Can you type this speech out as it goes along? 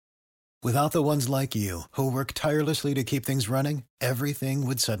Without the ones like you, who work tirelessly to keep things running, everything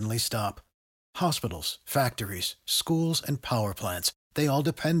would suddenly stop. Hospitals, factories, schools, and power plants, they all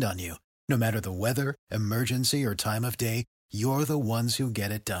depend on you. No matter the weather, emergency, or time of day, you're the ones who get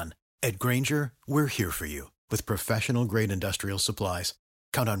it done. At Grainger, we're here for you with professional-grade industrial supplies.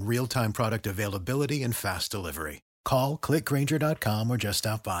 Count on real-time product availability and fast delivery. Call, clickgrainger.com, or just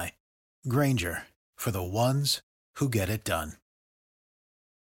stop by. Grainger, for the ones who get it done.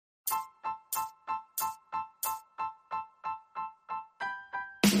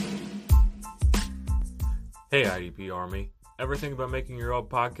 Hey IDP Army, ever think about making your own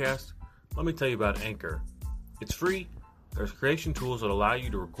podcast? Let me tell you about Anchor. It's free. There's creation tools that allow you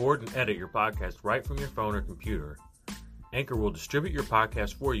to record and edit your podcast right from your phone or computer. Anchor will distribute your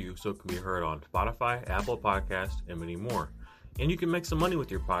podcast for you so it can be heard on Spotify, Apple Podcasts, and many more. And you can make some money with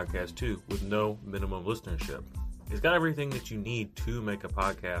your podcast too with no minimum listenership. It's got everything that you need to make a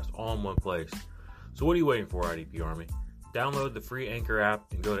podcast all in one place. So what are you waiting for, IDP Army? Download the free Anchor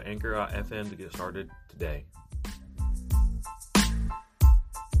app and go to anchor.fm to get started today.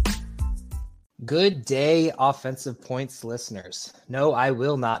 Good day, Offensive Points listeners. No, I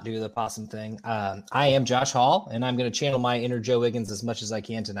will not do the possum thing. I am Josh Hall, and I'm going to channel my inner Joe Wiggins as much as I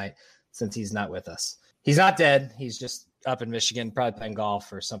can tonight since he's not with us. He's not dead. He's just up in Michigan, probably playing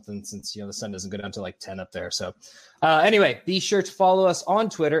golf or something since, the sun doesn't go down to like 10 up there. So anyway, be sure to follow us on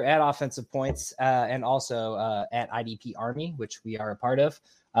Twitter at Offensive Points and also at IDP Army, which we are a part of.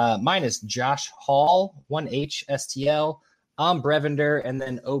 Mine is Josh Hall, 1HSTL. I'm Brevender, and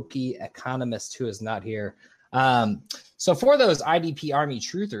then OP Economist, who is not here. So for those IDP Army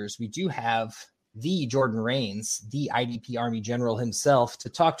truthers, we do have the Jordan Rains, the IDP Army General himself, to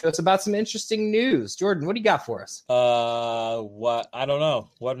talk to us about some interesting news. Jordan, what do you got for us? What? I don't know.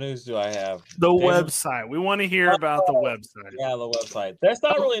 What news do I have? The website. We want to hear about the website. Yeah, the website. That's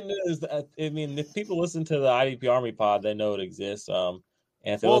not really news. I mean, if people listen to the IDP Army pod, they know it exists.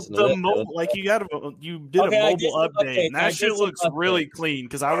 And if they listen to you did a mobile update, and that shit looks really clean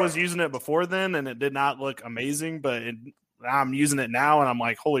because I was using it before then, and it did not look amazing, but I'm using it now, and I'm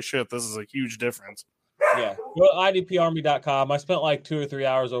like, holy shit, this is a huge difference. Yeah, go to idparmy.com. I spent like 2 or 3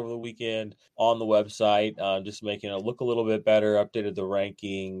 hours over the weekend on the website, just making it look a little bit better, updated the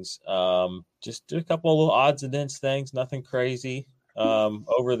rankings, just did a couple of little odds and ends things, nothing crazy.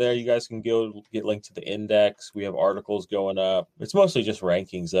 Over there, you guys can go get linked to the index. We have articles going up. It's mostly just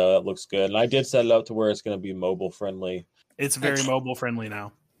rankings, though. That looks good. And I did set it up to where it's going to be mobile friendly. It's very mobile friendly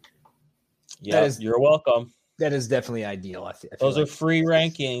now. Yeah, you're welcome. That is definitely ideal. I feel Those are free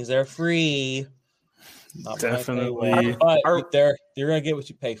rankings. They're free. Definitely. But you're going to get what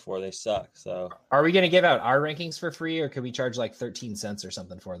you pay for. They suck. So, are we going to give out our rankings for free, or could we charge like 13 cents or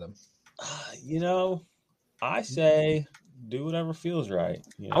something for them? I say do whatever feels right.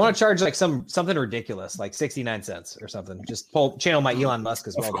 I want to charge like something ridiculous, like 69 cents or something. Just channel my Elon Musk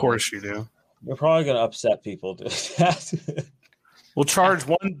as well. Of course you do. You're probably going to upset people. We'll charge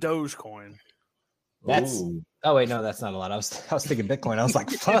one Dogecoin. Oh wait, no, that's not a lot. I was thinking Bitcoin. I was like,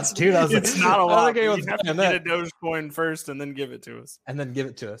 plus, dude. I was it's not a lot. You have to get a Dogecoin first and then give it to us.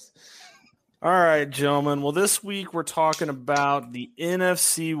 All right, gentlemen. Well, this week we're talking about the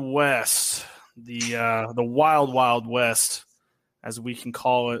NFC West, the wild, wild West, as we can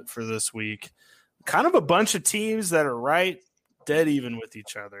call it for this week. Kind of a bunch of teams that are right dead even with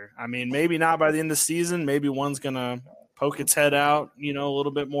each other. I mean, maybe not by the end of the season. Maybe one's going to poke its head out, a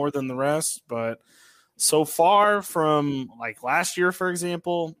little bit more than the rest. But so far from like last year, for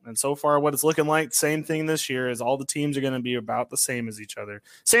example, and so far what it's looking like, same thing this year, is all the teams are going to be about the same as each other.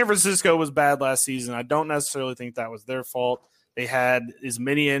 San Francisco was bad last season. I don't necessarily think that was their fault. They had as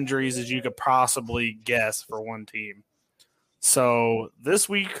many injuries as you could possibly guess for one team. So this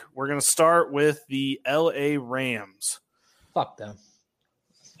week, we're going to start with the LA Rams. Fuck them.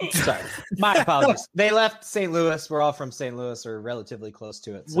 Sorry. My apologies. They left St. Louis. We're all from St. Louis or relatively close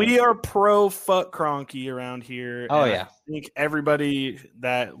to it. So. We are pro fuck Kroenke around here. Oh, yeah. I think everybody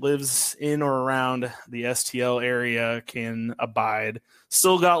that lives in or around the STL area can abide.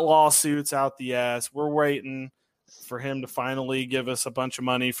 Still got lawsuits out the ass. We're waiting for him to finally give us a bunch of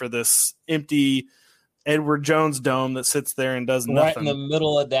money for this empty Edward Jones Dome that sits there and does nothing. Right in the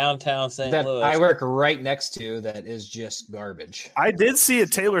middle of downtown St. Louis. I work right next to that is just garbage. I did see a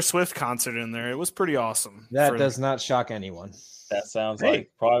Taylor Swift concert in there. It was pretty awesome. That does not shock anyone. That sounds like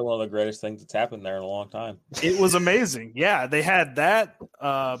probably one of the greatest things that's happened there in a long time. It was amazing. Yeah, they had that,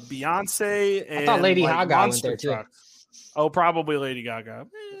 Beyonce, and I thought Lady Gaga went there too. Oh, probably Lady Gaga.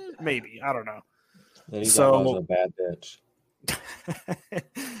 Maybe. I don't know. Lady Gaga's a bad bitch.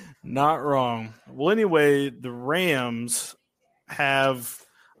 Not wrong. Well, anyway, the Rams have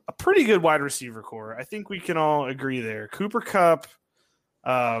a pretty good wide receiver core. I think we can all agree there. Cooper Kupp,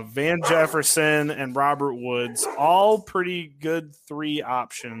 Van Jefferson, and Robert Woods, all pretty good 3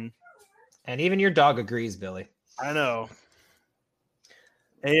 option. And even your dog agrees, Billy. I know.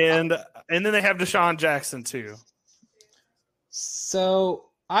 And then they have Deshaun Jackson too. So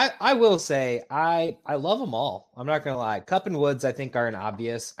I will say I love them all. I'm not going to lie. Kupp and Woods, I think, are an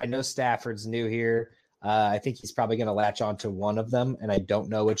obvious. I know Stafford's new here. I think he's probably going to latch on to one of them, and I don't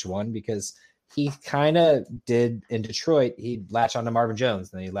know which one because he kind of did in Detroit. He'd latch on to Marvin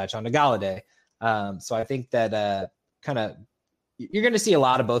Jones, then he'd latch on to Galladay. So I think that kind of you're going to see a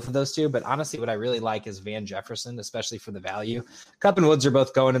lot of both of those two. But honestly, what I really like is Van Jefferson, especially for the value. Kupp and Woods are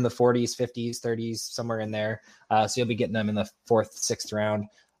both going in the 40s, 50s, 30s, somewhere in there. So you'll be getting them in the 4th, 6th round.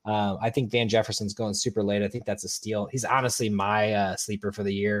 I think Van Jefferson's going super late. I think that's a steal. He's honestly my sleeper for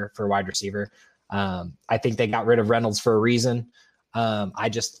the year for wide receiver. I think they got rid of Reynolds for a reason. I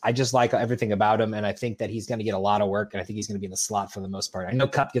just like everything about him, and I think that he's going to get a lot of work, and I think he's going to be in the slot for the most part. I know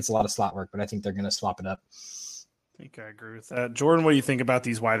Kupp gets a lot of slot work, but I think they're going to swap it up. I think I agree with that. Jordan, what do you think about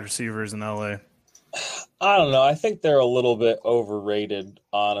these wide receivers in LA? I don't know. I think they're a little bit overrated,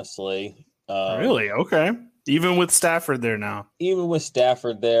 honestly. Really? Okay. Even with Stafford there now. Even with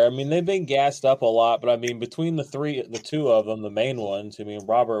Stafford there. I mean, they've been gassed up a lot, but I mean, between the 2 of them, the main ones, I mean,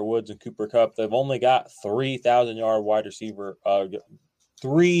 Robert Woods and Cooper Kupp, they've only got 3,000-yard wide receiver,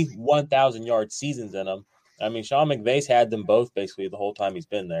 3 1,000-yard seasons in them. I mean, Sean McVay's had them both basically the whole time he's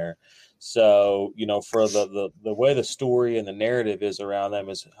been there. So, you know, for the way the story and the narrative is around them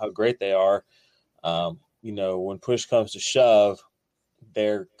is how great they are. You know, when push comes to shove,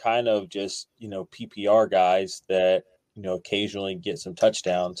 they're kind of just, you know, PPR guys that, you know, occasionally get some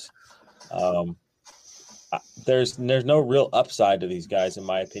touchdowns. There's no real upside to these guys, in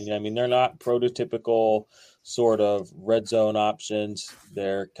my opinion. I mean, they're not prototypical sort of red zone options.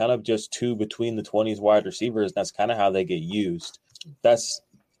 They're kind of just 2 between the 20s wide receivers. That's kind of how they get used.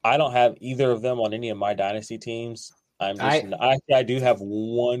 I don't have either of them on any of my dynasty teams. I do have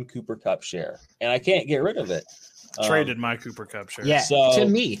 1 Cooper Kupp share, and I can't get rid of it. Traded my Cooper Kupp share. Yeah, to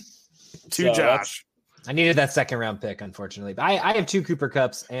me. To Josh. I needed that 2nd round pick, unfortunately. But I have 2 Cooper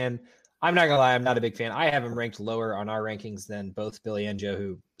Kupps, and I'm not going to lie, I'm not a big fan. I have him ranked lower on our rankings than both Billy and Joe,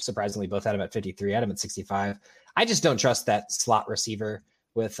 who surprisingly both had him at 53. I had him at 65. I just don't trust that slot receiver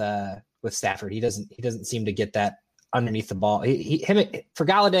with Stafford. He doesn't seem to get that underneath the ball. For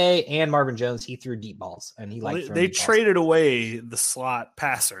Galladay and Marvin Jones, he threw deep balls, and they traded away the slot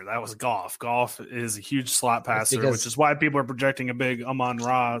passer. That was Goff. Goff is a huge slot passer, which is why people are projecting a big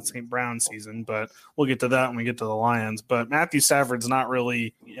Amon-Ra St. Brown season. But we'll get to that when we get to the Lions. But Matthew Stafford's not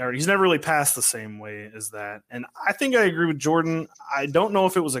really, or he's never really passed the same way as that. And I think I agree with Jordan. I don't know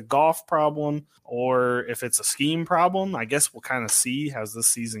if it was a Goff problem or if it's a scheme problem. I guess we'll kind of see as this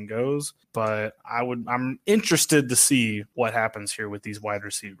season goes. But I'm interested to see what happens here with these wide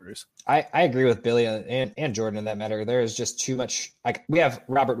receivers. I agree with Billy and Jordan in that matter. There is just too much. Like, we have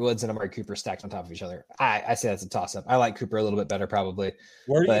Robert Woods and Amari Cooper stacked on top of each other. I say that's a toss-up. I like Cooper a little bit better probably.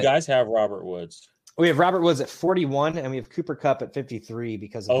 Where do you guys have Robert Woods? We have Robert Woods at 41, and we have Cooper Kupp at 53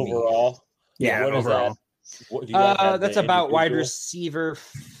 because of overall. Yeah, what overall. That's about wide receiver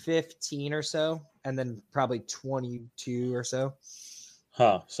 15 or so, and then probably 22 or so.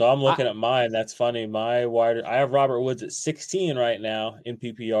 Huh. So I'm looking at mine. That's funny. I have Robert Woods at 16 right now in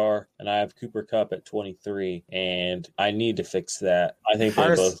PPR, and I have Cooper Kupp at 23. And I need to fix that. I think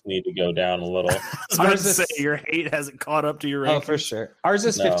they both need to go down a little. I was going to say your hate hasn't caught up to your rankings. Oh, for sure. Ours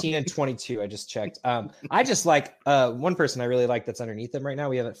is 15 and 22. I just checked. I just like one person I really like that's underneath them right now.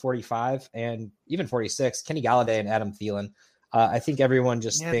 We have at 45 and even 46, Kenny Galladay and Adam Thielen. I think everyone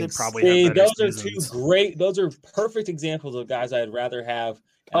just thinks probably those seasons. Are 2 great. Those are perfect examples of guys I'd rather have.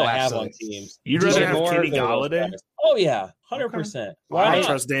 Have on teams. You'd rather have Kenny Galladay? Oh yeah, 100%. Why don't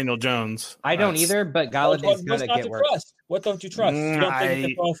trust Daniel Jones? I don't either, but Galladay's going to get work. What don't you trust? You don't think he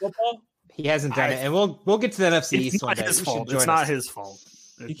can throw football? He hasn't done it, and we'll get to the NFC East one day. It's not his fault.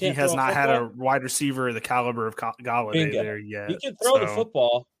 He has not had a wide receiver of the caliber of Galladay there yet. He can throw the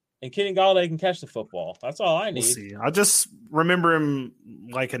football. And Kenny Galladay can catch the football. That's all I need. We'll see. I just remember him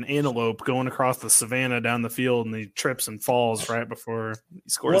like an antelope going across the savannah down the field, and he trips and falls right before he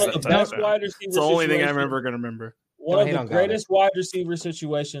scores that touchdown. It's the only thing I'm ever going to remember. One of the greatest wide receiver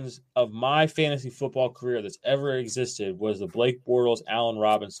situations of my fantasy football career that's ever existed was the Blake Bortles, Allen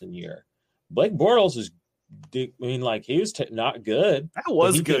Robinson year. Blake Bortles is he was not good. That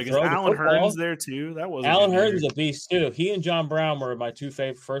was good because Allen Hurns there too. That was Allen Hurns is a beast too. He and John Brown were my 2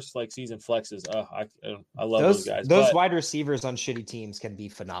 favorite first season flexes. I love those guys. Those wide receivers on shitty teams can be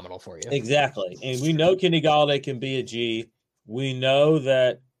phenomenal for you. Exactly, and we know Kenny Galladay can be a G. We know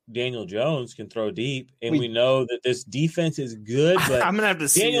that Daniel Jones can throw deep, and we know that this defense is good. But I'm gonna have to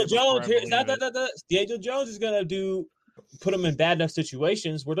see Daniel Jones. Daniel Jones is gonna put them in bad enough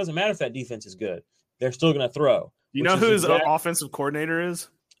situations where it doesn't matter if that defense is good; they're still gonna throw. You know who his offensive coordinator is?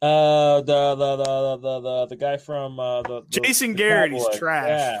 The guy from Jason Garrett. He's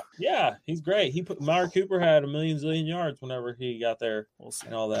trash. Yeah, he's great. Amari Cooper had a million yards whenever he got there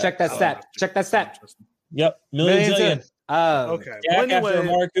and all that. Check that stat. Yep, million. Okay. After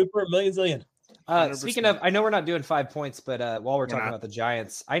Amari Cooper, million. Speaking of, I know we're not doing 5 points, but while we're talking about the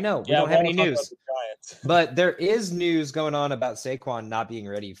Giants, I know we don't have any news. But there is news going on about Saquon not being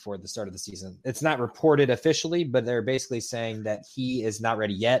ready for the start of the season. It's not reported officially, but they're basically saying that he is not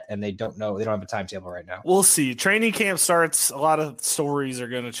ready yet, and they don't know. They don't have a timetable right now. We'll see. Training camp starts. A lot of stories are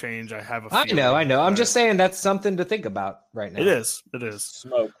going to change. I have a feeling. I know. I'm just saying that's something to think about right now. It is.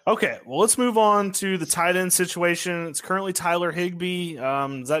 Smoke. Okay, well, let's move on to the tight end situation. It's currently Tyler Higbee.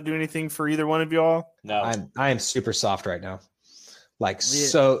 Does that do anything for either one of y'all? No. I am super soft right now. Like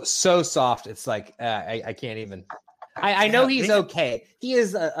so soft. It's like I can't even. I know he's okay. He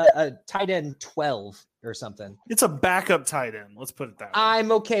is a tight end 12 or something. It's a backup tight end. Let's put it that way.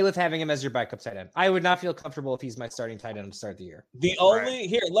 I'm okay with having him as your backup tight end. I would not feel comfortable if he's my starting tight end to start the year.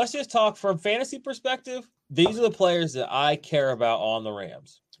 Let's just talk from fantasy perspective. These are the players that I care about on the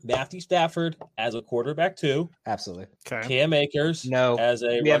Rams. Matthew Stafford as a quarterback 2. Absolutely. Okay. Cam Akers as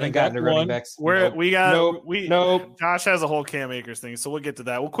a we haven't gotten to running backs. Josh has a whole Cam Akers thing, so we'll get to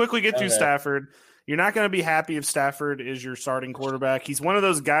that. We'll quickly get through Stafford. You're not going to be happy if Stafford is your starting quarterback. He's one of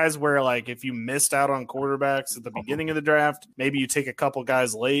those guys where, like, if you missed out on quarterbacks at the beginning of the draft, maybe you take a couple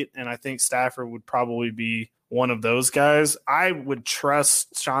guys late, and I think Stafford would probably be one of those guys. I would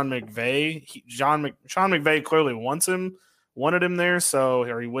trust Sean McVay. Sean McVay clearly wanted him there,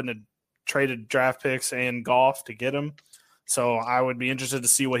 or he wouldn't have traded draft picks and Goff to get him. So I would be interested to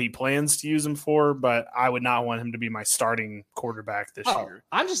see what he plans to use him for, but I would not want him to be my starting quarterback this year.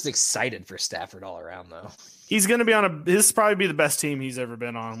 I'm just excited for Stafford all around, though. He's going to be this will probably be the best team he's ever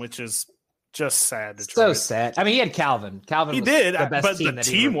been on, which is just sad. So sad. I mean, he had Calvin. Calvin was the best team the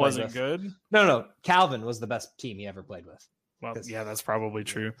team wasn't good. No. Calvin was the best team he ever played with. Well, yeah, that's probably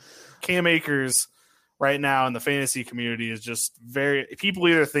true. Cam Akers right now in the fantasy community is just people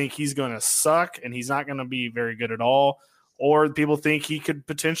either think he's going to suck and he's not going to be very good at all, or people think he could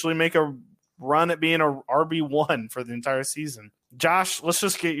potentially make a run at being a RB1 for the entire season. Josh, let's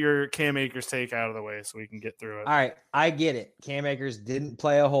just get your Cam Akers take out of the way so we can get through it. All right, I get it. Cam Akers didn't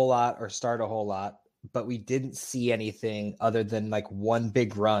play a whole lot or start a whole lot, but we didn't see anything other than like one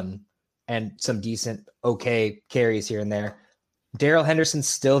big run and some decent, okay carries here and there. Darrell Henderson's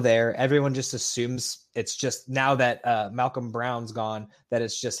still there. Everyone just assumes it's just now that Malcolm Brown's gone, that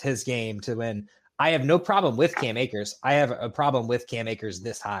it's just his game to win. I have no problem with Cam Akers. I have a problem with Cam Akers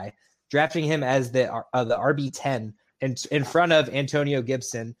this high. Drafting him as the RB10 in front of Antonio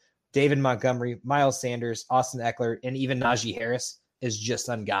Gibson, David Montgomery, Miles Sanders, Austin Eckler, and even Najee Harris is just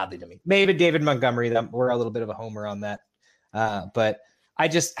ungodly to me. Maybe David Montgomery, we're a little bit of a homer on that. But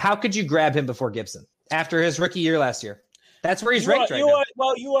how could you grab him before Gibson after his rookie year last year? That's where he's ranked right now.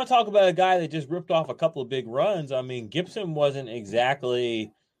 Well, you want to talk about a guy that just ripped off a couple of big runs. I mean, Gibson wasn't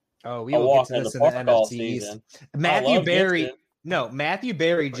exactly we will get to this in the NFC East. Matthew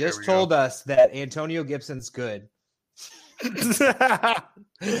Berry just told us that Antonio Gibson's good.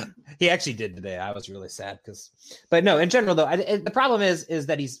 He actually did today. I was really sad but no, in general though, the problem is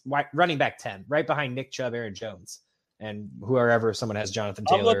that he's running back 10, right behind Nick Chubb, Aaron Jones, and whoever someone has Jonathan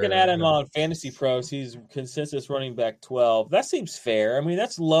Taylor. I'm looking at him on Fantasy Pros. He's consensus running back 12. That seems fair. I mean,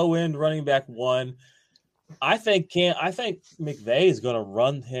 that's low end running back 1. I think McVay is going to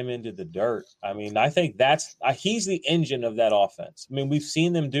run him into the dirt. I mean, I think he's the engine of that offense. I mean, we've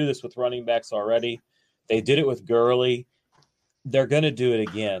seen them do this with running backs already. They did it with Gurley. They're going to do it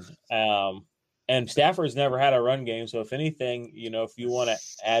again. And Stafford's never had a run game. So if anything, if you want to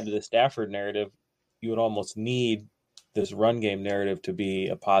add to the Stafford narrative, you would almost need this run game narrative to be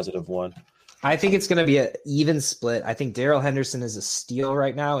a positive one. I think it's going to be an even split. I think Darrell Henderson is a steal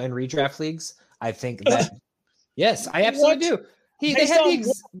right now in redraft leagues. I think that, yes, I absolutely do. They had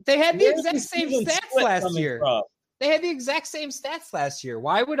the exact same stats last year. They had the exact same stats last year.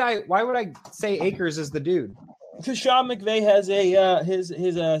 Why would I say Akers is the dude? Because Sean McVay has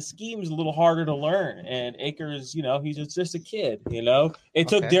his scheme's a little harder to learn, and Akers, he's just a kid. It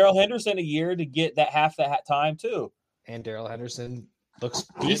took Darrell Henderson a year to get that half that time too. And Darrell Henderson looks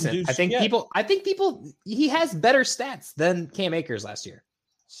decent. I think people. He has better stats than Cam Akers last year.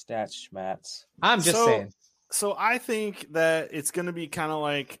 Stats, schmats. I'm just saying. So I think that it's going to be kind of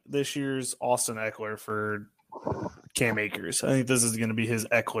like this year's Austin Eckler for Cam Akers. I think this is going to be his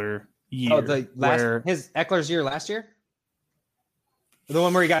Eckler year. Oh, his Eckler's year last year? The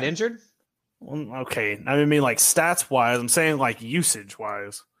one where he got injured? Okay. I mean, like stats-wise, I'm saying like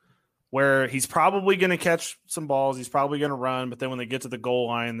usage-wise, where he's probably going to catch some balls. He's probably going to run, but then when they get to the goal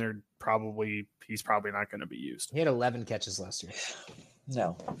line, he's probably not going to be used. He had 11 catches last year.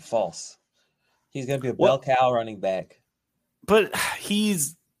 No, false. He's going to be a bell cow running back. But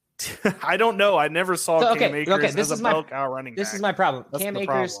he's – I don't know. I never saw Cam Akers as a bell cow running back. This is my problem.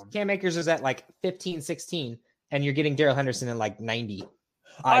 Cam Akers is at like 15, 16, and you're getting Darrell Henderson in like 90.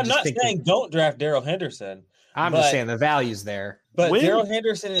 I'm not saying don't draft Darrell Henderson. I'm just saying the value's there. But Darrell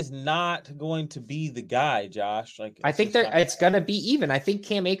Henderson is not going to be the guy, Josh. I think it's going to be even. I think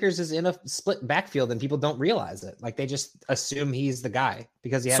Cam Akers is in a split backfield, and people don't realize it. Like they just assume he's the guy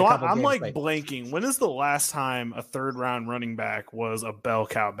because he had. So I'm like blanking. When is the last time a third-round running back was a bell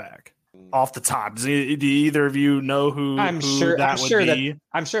cow back off the top? Do either of you know who? I'm sure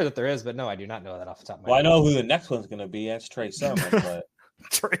that there is, but no, I do not know that off the top of my head. I know who the next one's going to be. That's Trey Sermon, but.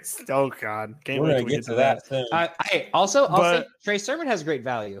 Oh God! We're gonna get to that soon. I'll say Trey Sermon has great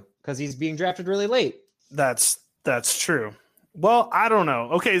value because he's being drafted really late. That's true. Well, I don't know.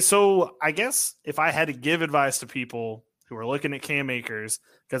 Okay, so I guess if I had to give advice to people who are looking at Cam Akers,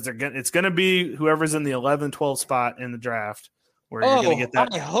 because it's going to be whoever's in the 11, 12 spot in the draft where you're going to get that.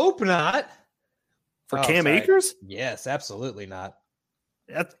 I hope not for Cam Akers. Yes, absolutely not.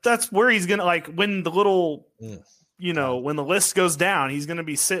 That's where he's going to when the little. When the list goes down, he's going to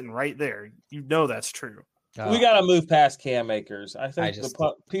be sitting right there. That's true. We got to move past Cam Akers. I think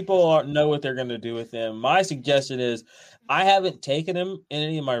people know what they're going to do with him. My suggestion is I haven't taken him in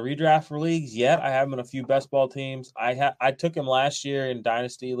any of my redraft leagues yet. I have him in a few best ball teams. I took him last year in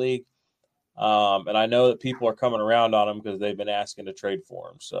Dynasty League, and I know that people are coming around on him because they've been asking to trade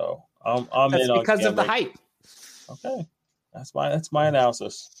for him. So I'm in on because of the hype. Okay, that's my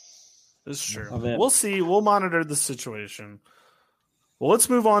analysis. This is true. We'll see. We'll monitor the situation. Well, let's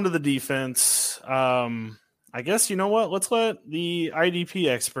move on to the defense. I guess you know what? Let's let the IDP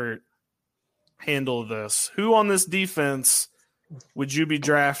expert handle this. Who on this defense would you be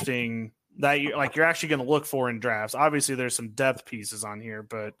drafting that you're actually going to look for in drafts? Obviously, there's some depth pieces on here,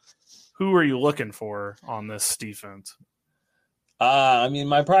 but who are you looking for on this defense?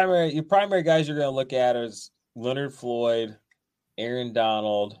 Your primary guys you're going to look at is Leonard Floyd, Aaron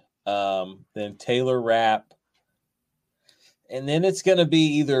Donald. Then Taylor Rapp, and then it's going to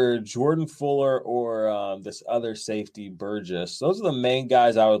be either Jordan Fuller or this other safety, Burgess. Those are the main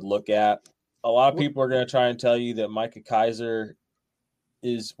guys I would look at. A lot of people are going to try and tell you that Micah Kaiser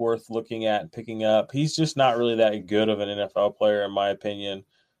is worth looking at and picking up. He's just not really that good of an NFL player, in my opinion.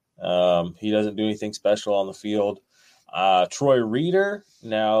 He doesn't do anything special on the field. Troy Reeder,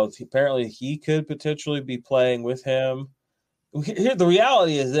 now apparently he could potentially be playing with him. Here, the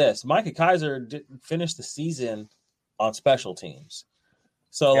reality is this: Micah Kaiser didn't finish the season on special teams.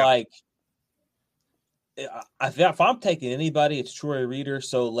 So, if I'm taking anybody, it's Troy Reeder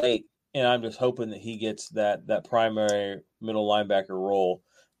so late, and I'm just hoping that he gets that primary middle linebacker role.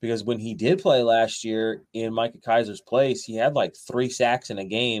 Because when he did play last year in Micah Kaiser's place, he had 3 sacks in a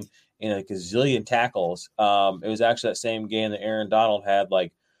game and a gazillion tackles. It was actually that same game that Aaron Donald had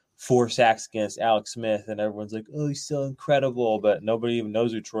 4 sacks against Alex Smith, and everyone's like, "Oh, he's so incredible," but nobody even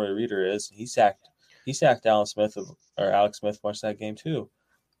knows who Troy Reeder is. He sacked Alex Smith much that game too.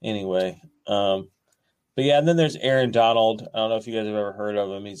 Anyway, but yeah, and then there's Aaron Donald. I don't know if you guys have ever heard of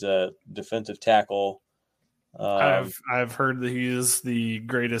him. He's a defensive tackle. I've heard that he is the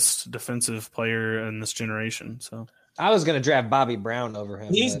greatest defensive player in this generation. So I was going to draft Bobby Brown over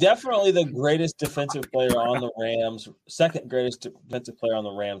him. He's definitely the greatest defensive player on the Rams. Second greatest defensive player on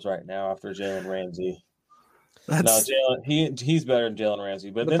the Rams right now after Jalen Ramsey. He's better than Jalen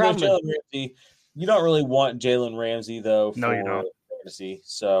Ramsey. But then there's Jalen Ramsey. You don't really want Jalen Ramsey though. No, you don't. Fantasy.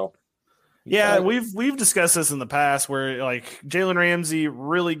 So yeah, we've discussed this in the past where Jalen Ramsey,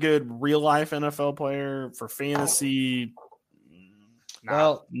 really good real life NFL player, for fantasy.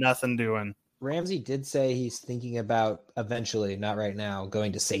 Nothing doing. Ramsey did say he's thinking about eventually, not right now,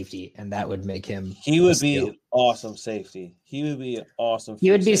 going to safety, and that would make him. He would be an awesome safety. He would be awesome.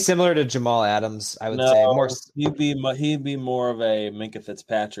 He would be similar to Jamal Adams, I would say. He'd be more of a Minkah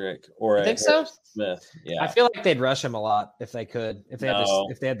Fitzpatrick or a Harrison Smith. Yeah, I feel like they'd rush him a lot if they could, if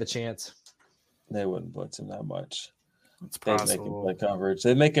they had the chance. They wouldn't blitz him that much. It's possible. They'd make him play coverage.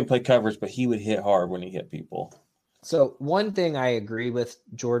 They'd make him play coverage, but he would hit hard when he hit people. So one thing I agree with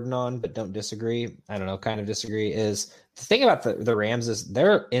Jordan on, but don't disagree, kind of disagree, is the thing about the Rams is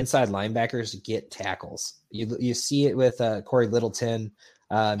their inside linebackers get tackles. You see it with Corey Littleton.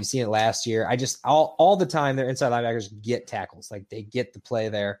 You've seen it last year. I just all the time their inside linebackers get tackles. Like they get the play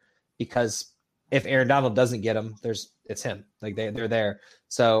there because if Aaron Donald doesn't get them, it's him. Like they're there.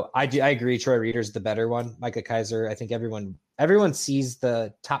 So I agree. Troy Reader's the better one. Micah Kaiser. I think everyone sees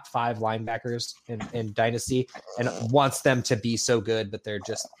the top 5 linebackers in Dynasty and wants them to be so good, but they're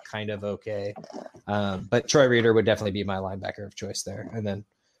just kind of okay. But Troy Reader would definitely be my linebacker of choice there. And then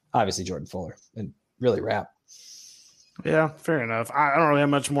obviously Jordan Fuller and really Rapp. Yeah, fair enough. I don't really have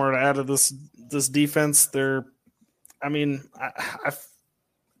much more to add to this defense.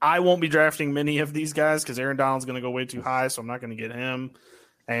 I won't be drafting many of these guys because Aaron Donald's going to go way too high, so I'm not going to get him.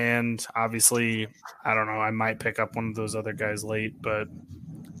 And obviously, I don't know, I might pick up one of those other guys late, but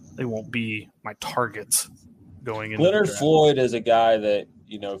they won't be my targets going into Leonard Floyd is a guy that,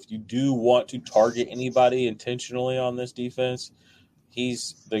 if you do want to target anybody intentionally on this defense,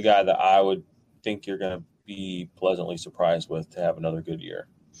 he's the guy that I would think you're going to be pleasantly surprised with to have another good year.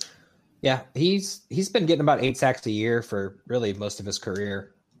 Yeah, he's been getting about 8 sacks a year for really most of his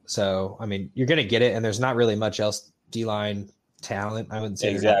career. So, I mean, you're going to get it, and there's not really much else D-line talent. I wouldn't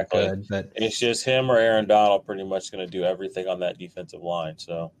say exactly good, but it's just him or Aaron Donald pretty much going to do everything on that defensive line.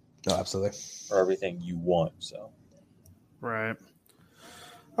 So, no, absolutely, or everything you want. So, right.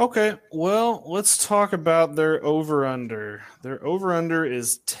 Okay, well, let's talk about their over-under. Their over-under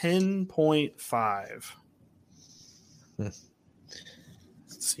is 10.5.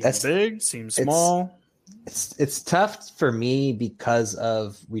 Seems big, seems small. It's tough for me because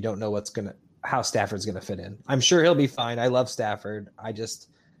of we don't know how Stafford's gonna fit in. I'm sure he'll be fine. I love Stafford. Is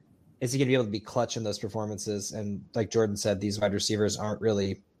he gonna be able to be clutch in those performances? And like Jordan said, these wide receivers aren't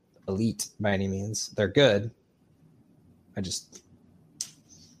really elite by any means. They're good.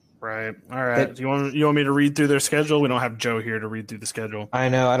 Right. All right. Do you want me to read through their schedule? We don't have Joe here to read through the schedule. I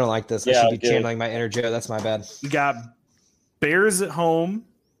know. I don't like this. I should be channeling my inner Joe. That's my bad. We got Bears at home,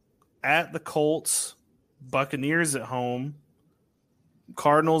 at the Colts, Buccaneers at home,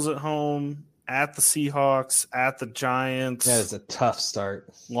 Cardinals at home, at the Seahawks, at the Giants. That is a tough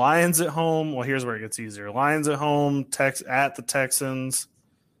start. Lions at home. Well, here's where it gets easier. Lions at home, at the Texans.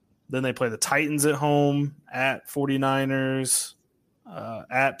 Then they play the Titans at home, at 49ers,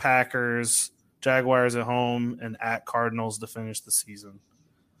 at Packers, Jaguars at home, and at Cardinals to finish the season.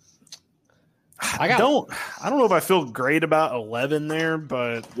 I don't know if I feel great about 11 there,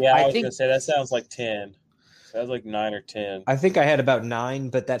 but yeah, I was going to say that sounds like 10. Sounds like 9 or 10. I think I had about 9,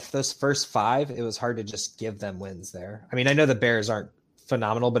 but those first 5, it was hard to just give them wins there. I mean, I know the Bears aren't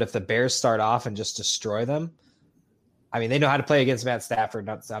phenomenal, but if the Bears start off and just destroy them, I mean, they know how to play against Matt Stafford.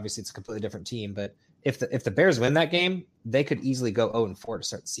 Obviously, it's a completely different team, but if the Bears win that game, they could easily go 0-4 to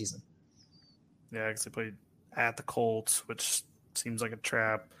start the season. Yeah, because they played at the Colts, which seems like a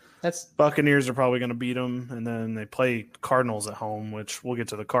trap. Buccaneers are probably going to beat them, and then they play Cardinals at home, which we'll get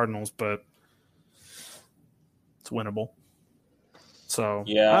to the Cardinals, but it's winnable. So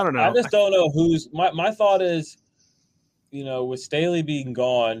yeah, I don't know. I just don't know who's. My thought is, with Staley being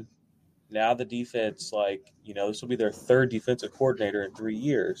gone, now the defense, this will be their third defensive coordinator in 3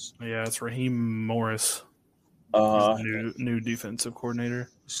 years. Yeah, it's Raheem Morris, new defensive coordinator.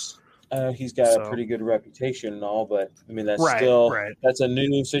 He's got a pretty good reputation and all, but I mean that's that's a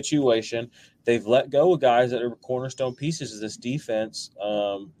new situation. They've let go of guys that are cornerstone pieces of this defense.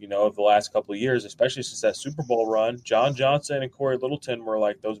 Of the last couple of years, especially since that Super Bowl run. John Johnson and Corey Littleton were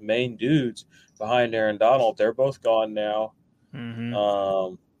like those main dudes behind Aaron Donald. They're both gone now.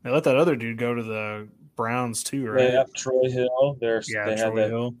 Mm-hmm. They let that other dude go to the Browns too, right? Yeah, Troy Hill. Troy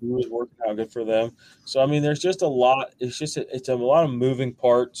Hill. He was working out good for them. So I mean, there's just a lot. It's a lot of moving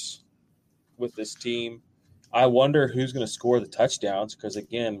parts with this team. I wonder who's going to score the touchdowns because,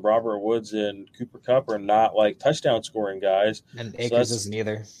 again, Robert Woods and Cooper Kupp are not like touchdown scoring guys. And Akers isn't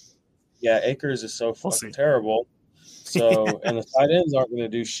either. Yeah, Akers is so fucking terrible. So, and the tight ends aren't going to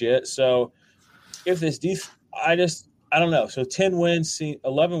do shit. So, if this I don't know. So 11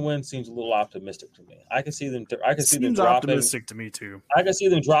 wins seems a little optimistic to me. I can see them. Seems optimistic to me too. I can see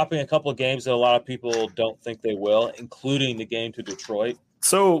them dropping a couple of games that a lot of people don't think they will, including the game to Detroit.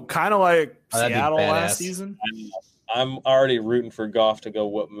 So kind of like Seattle last season. I'm already rooting for Goff to go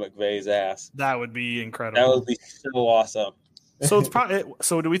whoop McVay's ass. That would be incredible. That would be so awesome. So it's probably.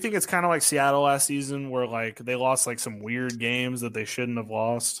 So do we think it's kind of like Seattle last season, where like they lost like some weird games that they shouldn't have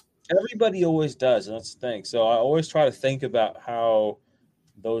lost? Everybody always does, and that's the thing. So I always try to think about how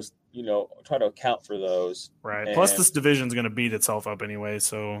those, try to account for those. Right. And plus, this division's going to beat itself up anyway,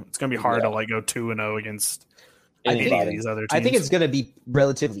 so it's going to be hard to go 2-0 against any of these other teams. I think it's going to be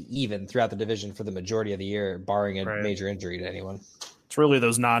relatively even throughout the division for the majority of the year, barring a major injury to anyone. It's really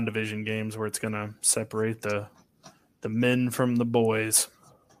those non-division games where it's going to separate the men from the boys.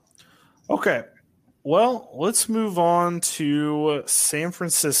 Okay. Well, let's move on to San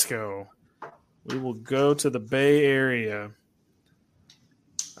Francisco. We will go to the Bay Area.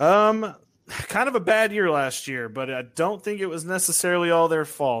 Kind of a bad year last year, but I don't think it was necessarily all their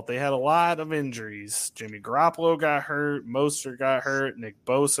fault. They had a lot of injuries. Jimmy Garoppolo got hurt. Mostert got hurt. Nick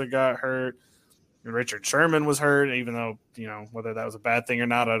Bosa got hurt. Richard Sherman was hurt, even though, whether that was a bad thing or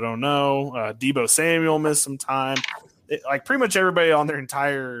not, I don't know. Deebo Samuel missed some time. Pretty much everybody on their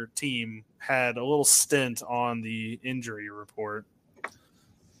entire team had a little stint on the injury report.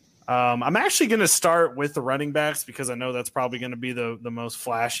 I'm actually going to start with the running backs because I know that's probably going to be the most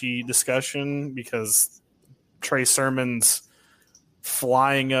flashy discussion because Trey Sermon's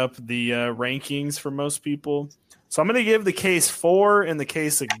flying up the rankings for most people. So I'm going to give the case for and the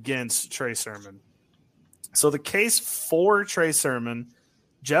case against Trey Sermon. So the case for Trey Sermon,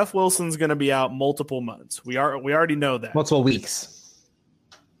 Jeff Wilson's going to be out multiple months. We already know that. Multiple weeks.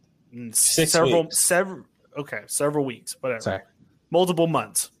 Several weeks, whatever. Sorry. Multiple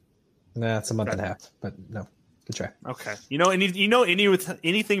months. Nah, it's a month and a half, but no. Good try. Okay.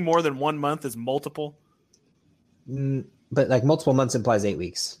 Anything more than 1 month is multiple? But multiple months implies 8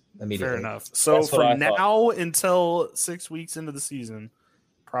 weeks immediately. Fair enough. So from now until 6 weeks into the season,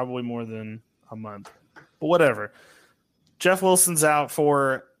 probably more than a month. But whatever. Jeff Wilson's out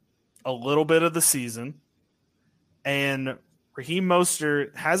for a little bit of the season, and Raheem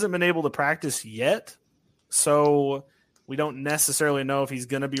Mostert hasn't been able to practice yet, so we don't necessarily know if he's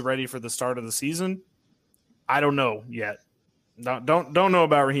going to be ready for the start of the season. I don't know yet. Don't know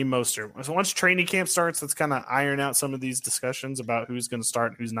about Raheem Mostert. So once training camp starts, let's kind of iron out some of these discussions about who's going to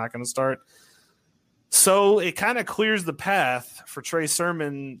start and who's not going to start. So it kind of clears the path for Trey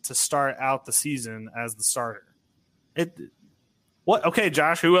Sermon to start out the season as the starter. Okay,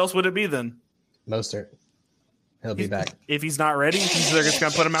 Josh, who else would it be then? Mostert. He'll be back. If he's not ready, they're just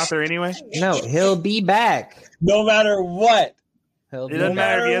going to put him out there anyway? No, he'll be back. No matter what. It doesn't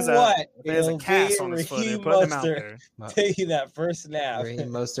matter if he has a cast on his foot. They're putting him out there. Taking that first snap. Raheem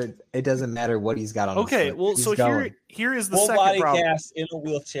Mostert, it doesn't matter what he's got on his foot. Okay, well, He's so going. here is the Full second body problem. cast in a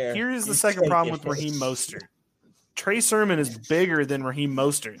wheelchair. Here is the second problem with Raheem Mostert. Trey Sermon is bigger than Raheem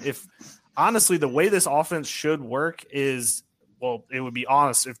Mostert. If honestly, the way this offense should work is, well, it would be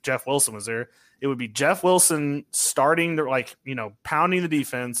honest if Jeff Wilson was there. It would be Jeff Wilson starting to pounding the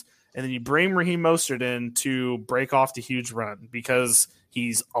defense, and then you bring Raheem Mostert in to break off the huge run because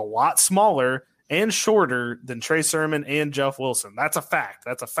he's a lot smaller and shorter than Trey Sermon and Jeff Wilson. That's a fact.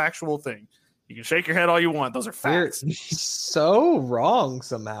 That's a factual thing. You can shake your head all you want. Those are facts. You're so wrong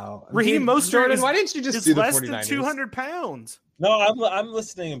somehow. Raheem Mostert Jordan, is, why didn't you just is do the less 49ers? than 200 pounds. No, I'm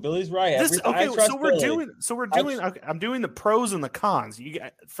listening, and Billy's right. I'm doing the pros and the cons.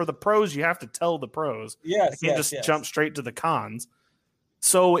 For the pros, you have to tell the pros. Yes, I can't just jump straight to the cons.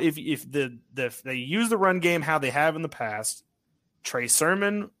 So if they use the run game how they have in the past, Trey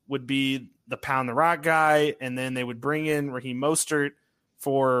Sermon would be the pound the rock guy, and then they would bring in Raheem Mostert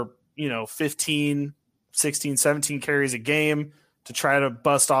for 15, 16, 17 carries a game to try to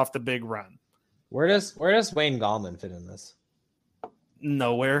bust off the big run. Where does Wayne Gallman fit in this?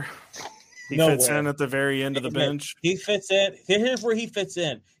 Nowhere. He fits in at the very end of the bench. He fits in. Here's where he fits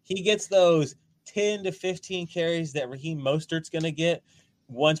in. He gets those 10 to 15 carries that Raheem Mostert's going to get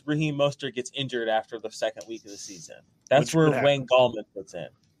once Raheem Mostert gets injured after the second week of the season. That's where Wayne Gallman fits in.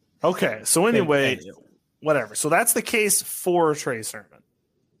 Okay, so anyway, whatever. So that's the case for Trey Sermon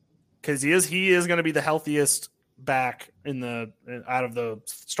because he is going to be the healthiest back out of the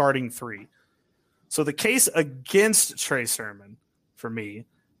starting three. So the case against Trey Sermon for me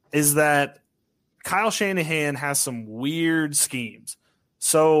is that Kyle Shanahan has some weird schemes.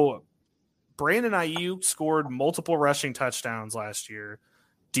 So Brandon Ayuk scored multiple rushing touchdowns last year.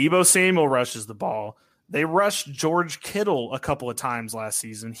 Deebo Samuel rushes the ball. They rushed George Kittle a couple of times last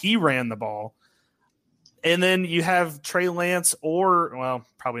season. He ran the ball. And then you have Trey Lance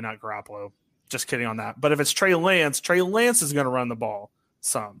probably not Garoppolo. Just kidding on that. But if it's Trey Lance is going to run the ball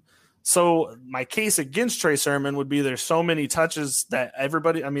some. So my case against Trey Sermon would be there's so many touches that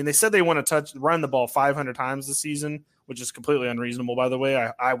they said they want to run the ball 500 times this season, which is completely unreasonable, by the way.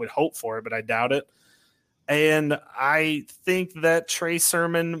 I would hope for it, but I doubt it. And I think that Trey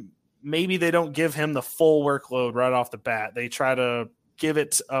Sermon, maybe they don't give him the full workload right off the bat. They try to give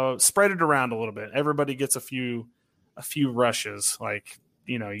it, spread it around a little bit. Everybody gets a few rushes.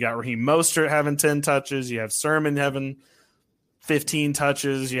 You got Raheem Mostert having 10 touches. You have Sermon having 15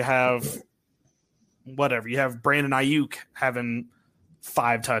 touches. You have whatever. You have Brandon Ayuk having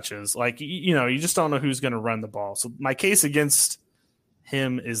 5 touches. You just don't know who's going to run the ball. So my case against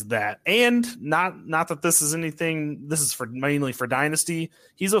him is that. And not that this is anything, this is mainly for Dynasty.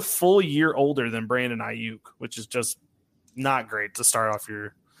 He's a full year older than Brandon Ayuk, which is just not great to start off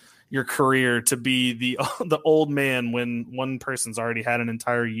your career to be the old man when one person's already had an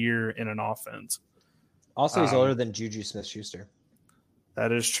entire year in an offense. Also, he's older than Juju Smith-Schuster.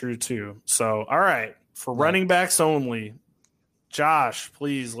 That is true too. So, all right, for running backs only, Josh,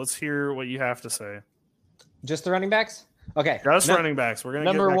 please, let's hear what you have to say. Just the running backs? Okay. Just running backs. We're going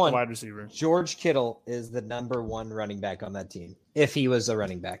to get back to wide receiver. George Kittle is the number one running back on that team, if he was a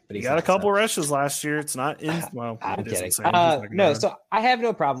running back. But he got a couple rushes last year. It's not in. Well, I'm kidding. So I have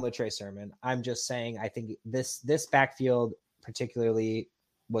no problem with Trey Sermon. I'm just saying I think this backfield particularly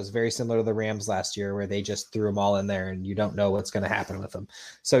was very similar to the Rams last year, where they just threw them all in there, and you don't know what's going to happen with them.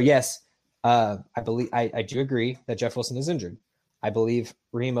 So yes, I believe I do agree that Jeff Wilson is injured. I believe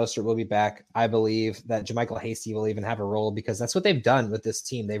Raheem Mostert will be back. I believe that JaMychal Hasty will even have a role because that's what they've done with this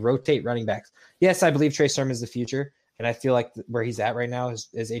team. They rotate running backs. Yes, I believe Trey Sermon is the future, and I feel like where he's at right now is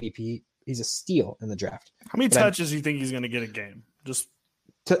ADP. He's a steal in the draft. How many touches do you think he's going to get a game? Just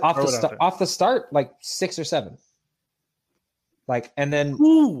off the start, like 6 or 7. Like, and then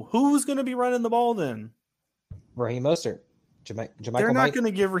who's going to be running the ball then? Raheem Mostert. JaMychal. They're not going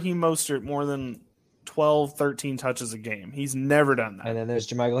to give Raheem Mostert more than 12, 13 touches a game. He's never done that. And then there's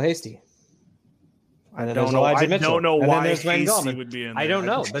JaMychal Hasty. And then there's Elijah Mitchell. I don't know why Hasty would be in there. I don't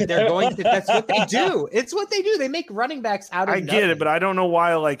know, but they're going to. That's what they do. It's what they do. They make running backs out of I get it, but I don't know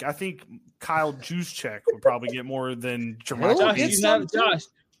why. Like, I think Kyle Juszczyk would probably get more than JaMychal Hasty. Josh,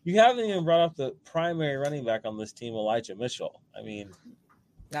 you haven't even brought up the primary running back on this team, Elijah Mitchell. I mean,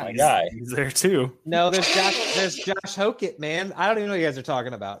 my guy. He's there too. No, there's Josh Hokett, man. I don't even know what you guys are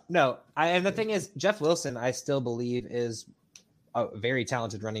talking about. No, and the thing is, Jeff Wilson, I still believe is a very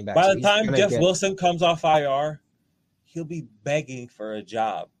talented running back. By the time Jeff Wilson comes off IR, he'll be begging for a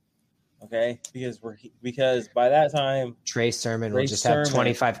job. Okay, because by that time, Trey Sermon will just have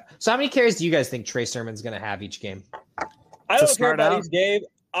 25. So how many carries do you guys think Trey Sermon's going to have each game? I don't care about each game.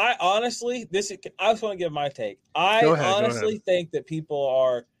 I honestly, I just want to give my take. I honestly think that people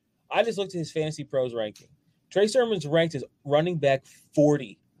are. I just looked at his Fantasy Pros ranking. Trey Sermon's ranked as running back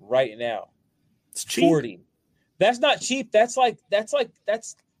 40 right now. It's cheap. 40. That's not cheap. That's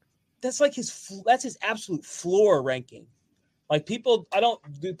his absolute floor ranking. Like people, I don't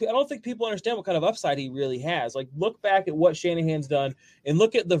think people understand what kind of upside he really has. Like look back at what Shanahan's done and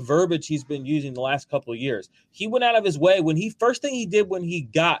look at the verbiage he's been using the last couple of years. He went out of his way first thing he did when he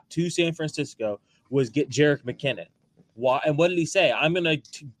got to San Francisco was get Jerick McKinnon. Why? And what did he say? I'm going to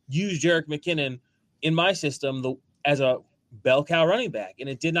use Jerick McKinnon in my system as a bell cow running back, and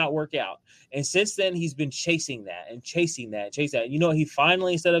it did not work out. And since then, he's been chasing that. You know, he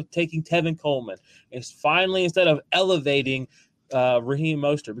finally, instead of taking Tevin Coleman, instead of elevating Raheem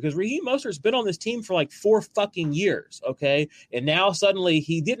Mostert, because Raheem Mostert's been on this team for like 4 fucking years, okay? And now suddenly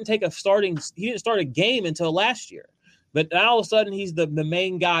he didn't start a game until last year. But now all of a sudden he's the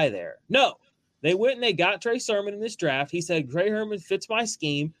main guy there. No. They went and they got Trey Sermon in this draft. He said, Trey Sermon fits my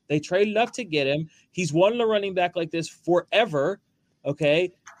scheme. They traded up to get him. He's wanted a running back like this forever.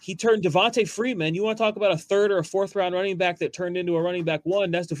 Okay. He turned Devontae Freeman. You want to talk about a 3rd or a 4th round running back that turned into a running back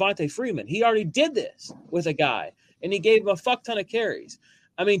 1? That's Devontae Freeman. He already did this with a guy, and he gave him a fuck ton of carries.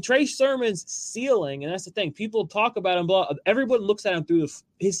 I mean, Trey Sermon's ceiling, and that's the thing. People talk about him. Everyone looks at him through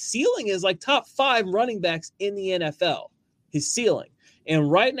his ceiling is like top 5 running backs in the NFL. His ceiling.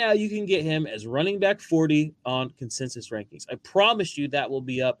 And right now you can get him as running back 40 on consensus rankings. I promise you that will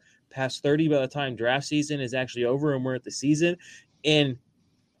be up past 30 by the time draft season is actually over and we're at the season. And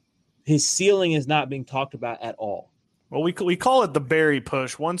his ceiling is not being talked about at all. Well, we call it the Barry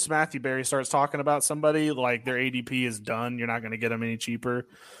push. Once Matthew Barry starts talking about somebody, like their ADP is done. You're not going to get them any cheaper.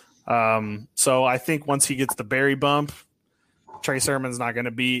 So I think once he gets the Barry bump, Trey Sermon's not going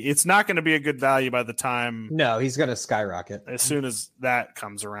to be a good value by the time. No, he's going to skyrocket as soon as that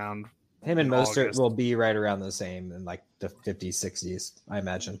comes around. Him and Mostert will be right around the same in like the 50s, 60s, I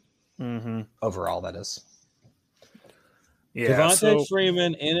imagine. Mm-hmm. Overall, that is. Yeah. Devontae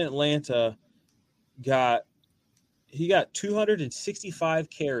Freeman in Atlanta got 265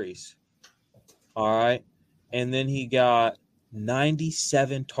 carries. All right. And then he got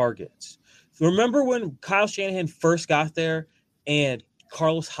 97 targets. Remember when Kyle Shanahan first got there and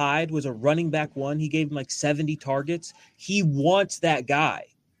Carlos Hyde was a running back 1? He gave him like 70 targets. He wants that guy.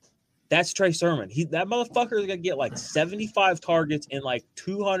 That's Trey Sermon. That motherfucker is going to get like 75 targets and like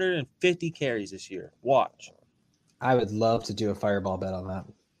 250 carries this year. Watch. I would love to do a fireball bet on that.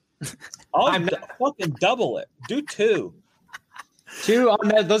 I'll fucking double it. Do 2. 2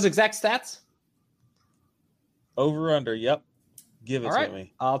 on those exact stats? Over under, yep. Give it All right. to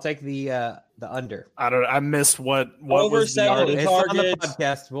me. I'll take the under. I missed what over was the 70 yardage? targets. On the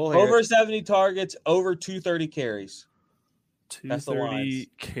podcast. We'll over 70 targets, over 230 carries. 230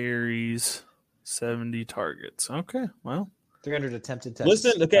 carries, 70 targets. Okay, well. 300 attempted touches.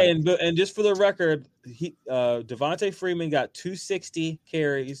 Listen, okay, and just for the record, Devontae Freeman got 260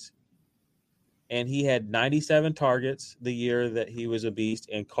 carries, and he had 97 targets the year that he was a beast.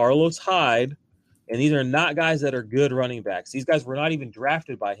 And Carlos Hyde, and these are not guys that are good running backs. These guys were not even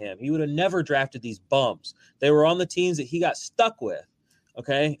drafted by him. He would have never drafted these bums. They were on the teams that he got stuck with,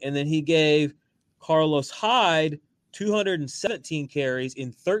 okay? And then he gave Carlos Hyde 217 carries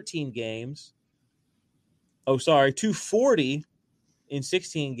in 13 games. 240 in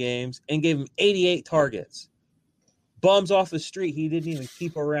 16 games, and gave him 88 targets. Bums off the street he didn't even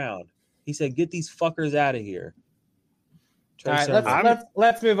keep around. He said, "Get these fuckers out of here." All right,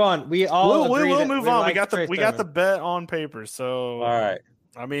 let's move on. We'll move on. We got the bet on paper. So all right.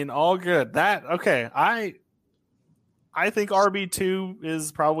 I mean, all good. I think RB2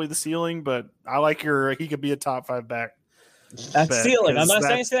 is probably the ceiling, but I like he could be a top 5 back. That's ceiling. I'm not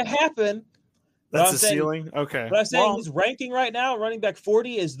saying it's going to happen. That's a ceiling? Okay. But I'm saying his ranking right now, running back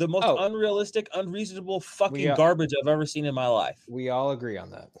 40, is the most unrealistic, unreasonable fucking garbage I've ever seen in my life. We all agree on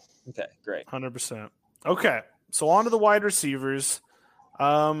that. Okay, great. 100%. Okay, so on to the wide receivers.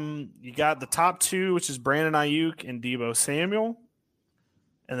 You got the top 2, which is Brandon Ayuk and Deebo Samuel.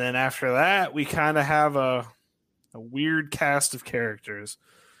 And then after that, we kind of have a weird cast of characters.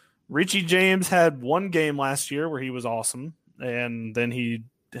 Richie James had one game last year where he was awesome, and then he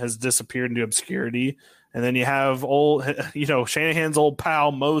has disappeared into obscurity. And then you have Shanahan's old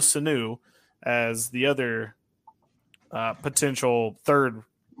pal Mo Sanu as the other potential third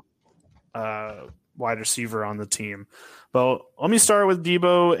wide receiver on the team. But let me start with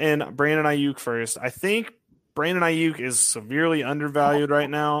Deebo and Brandon Ayuk first. I think Brandon Ayuk is severely undervalued right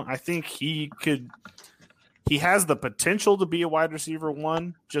now. I think he has the potential to be a wide receiver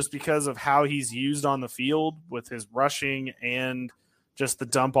 1 just because of how he's used on the field with his rushing and just the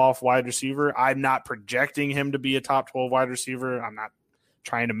dump off wide receiver. I'm not projecting him to be a top 12 wide receiver. I'm not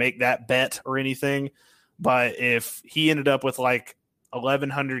trying to make that bet or anything. But if he ended up with like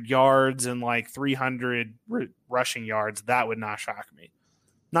 1,100 yards and like 300 rushing yards, that would not shock me.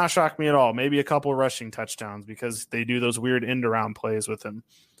 Not shock me at all. Maybe a couple rushing touchdowns because they do those weird end around plays with him.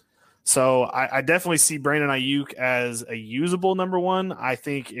 So I definitely see Brandon Ayuk as a usable number 1. I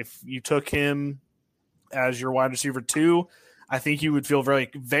think if you took him as your wide receiver 2, I think you would feel very,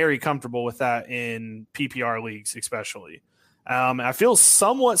 very comfortable with that in PPR leagues, especially. I feel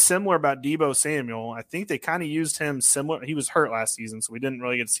somewhat similar about Deebo Samuel. I think they kind of used him similar. He was hurt last season, so we didn't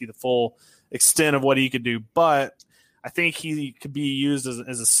really get to see the full extent of what he could do. But I think he could be used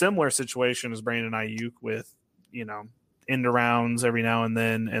as a similar situation as Brandon Ayuk with, end arounds every now and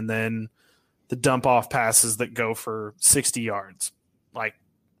then the dump off passes that go for 60 yards. Like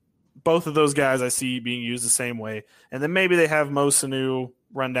both of those guys I see being used the same way. And then maybe they have Mo Sanu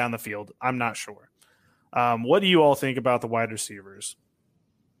run down the field. I'm not sure. What do you all think about the wide receivers?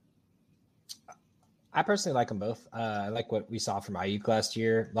 I personally like them both. I like what we saw from Ayuk last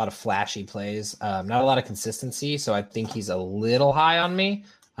year. A lot of flashy plays, not a lot of consistency. So I think he's a little high on me.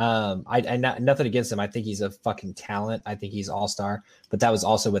 Nothing against him. I think he's a fucking talent. I think he's all-star, but that was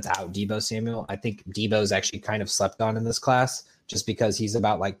also without Deebo Samuel. I think Deebo's actually kind of slept on in this class just because he's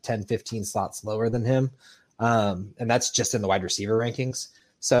about like 10, 15 slots lower than him. And that's just in the wide receiver rankings.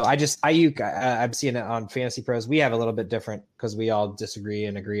 So Ayuk, I'm seeing it on Fantasy Pros. We have a little bit different because we all disagree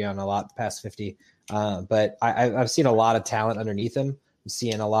and agree on a lot past 50. But I've seen a lot of talent underneath him. I'm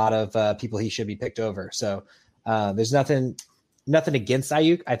seeing a lot of people he should be picked over. So there's nothing against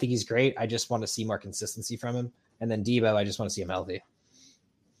Ayuk. I think he's great. I just want to see more consistency from him. And then Deebo, I just want to see him healthy.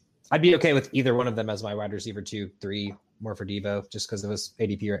 I'd be okay with either one of them as my wide receiver 2, 3, more for Deebo, just because of his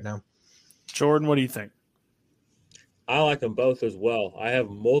ADP right now. Jordan, what do you think? I like them both as well. I have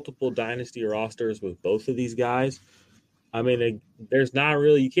multiple dynasty rosters with both of these guys. I mean, there's not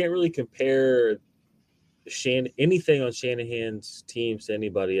really – you can't really compare anything on Shanahan's teams to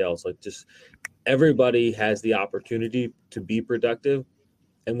anybody else. Like, just everybody has the opportunity to be productive.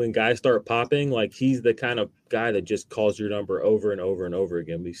 And when guys start popping, like, he's the kind of guy that just calls your number over and over and over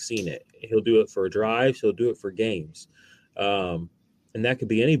again. We've seen it. He'll do it for drives. He'll do it for games. And that could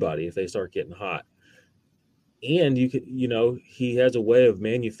be anybody if they start getting hot. And he has a way of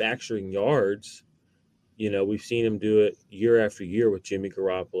manufacturing yards. We've seen him do it year after year with Jimmy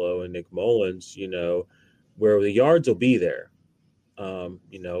Garoppolo and Nick Mullins, where the yards will be there.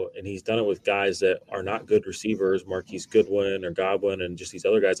 And he's done it with guys that are not good receivers, Marquise Goodwin or Godwin, and just these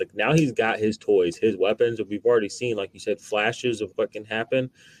other guys. Like now he's got his toys, his weapons. We've already seen, like you said, flashes of what can happen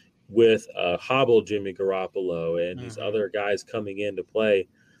with hobble Jimmy Garoppolo and these other guys coming in to play.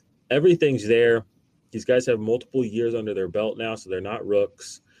 Everything's there. These guys have multiple years under their belt now, so they're not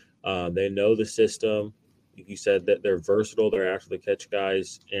rooks. They know the system. You said that they're versatile. They're after the catch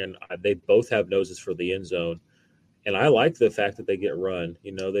guys, and they both have noses for the end zone. And I like the fact that they get run.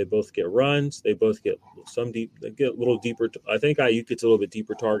 They both get runs. They both get they get a little deeper. I think Ayuk gets a little bit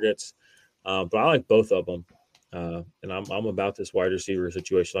deeper targets, but I like both of them. And I'm about this wide receiver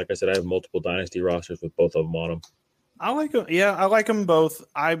situation. Like I said, I have multiple dynasty rosters with both of them on them. I like them. Yeah, I like them both.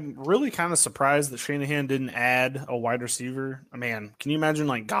 I'm really kind of surprised that Shanahan didn't add a wide receiver. Man, can you imagine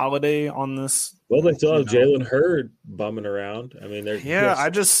like Galladay on this? Well, they still have Jalen Hurd bumming around. I mean, I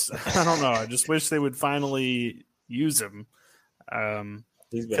don't know. I just wish they would finally use him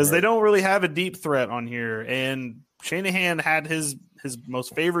because they don't really have a deep threat on here. And Shanahan had his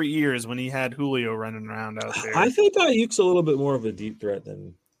most favorite years when he had Julio running around out there. I think Ayuk's a little bit more of a deep threat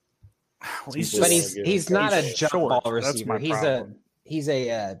than. Well, he's not a jump ball receiver. He's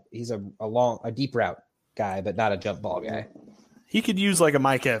a deep route guy, but not a jump ball guy. He could use like a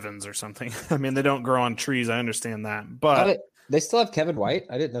Mike Evans or something. I mean, they don't grow on trees. I understand that, but they still have Kevin White.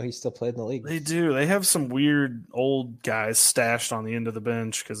 I didn't know he still played in the league. They do. They have some weird old guys stashed on the end of the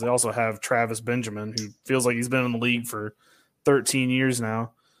bench because they also have Travis Benjamin, who feels like he's been in the league for 13 years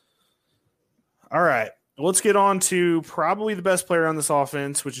now. All right. Let's get on to probably the best player on this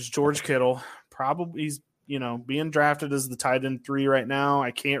offense, which is George Kittle. Probably he's, being drafted as the tight end 3 right now. I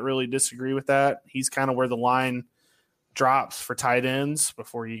can't really disagree with that. He's kind of where the line drops for tight ends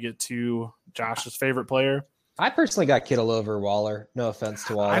before you get to Josh's favorite player. I personally got Kittle over Waller. No offense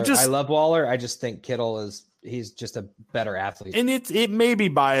to Waller. I love Waller. I just think he's just a better athlete. And it may be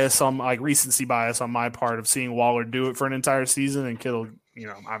bias on like recency bias on my part of seeing Waller do it for an entire season and Kittle,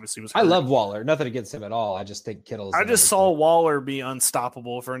 obviously was hurt. I love Waller. Nothing against him at all. I just think Kittle. I just saw Waller be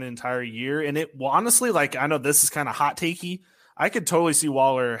unstoppable for an entire year. And honestly, like, I know this is kind of hot takey. I could totally see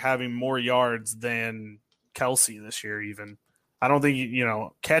Waller having more yards than Kelsey this year, even. I don't think,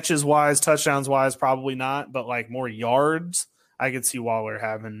 catches wise, touchdowns wise, probably not, but like more yards, I could see Waller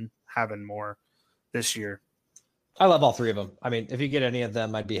having more this year. I love all 3 of them. I mean, if you get any of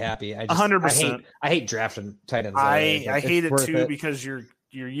them, I'd be happy. 100%. I hate drafting tight ends. I hate it too because you're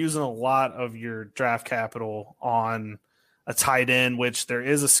using a lot of your draft capital on a tight end, which there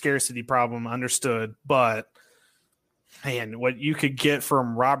is a scarcity problem, understood. But man, what you could get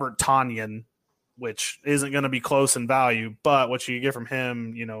from Robert Tonyan, which isn't going to be close in value, but what you get from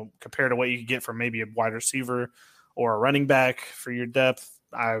him, compared to what you could get from maybe a wide receiver or a running back for your depth,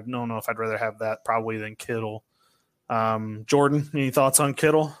 I don't know if I'd rather have that probably than Kittle. Jordan, any thoughts on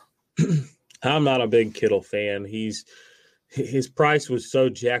Kittle? I'm not a big Kittle fan. His price was so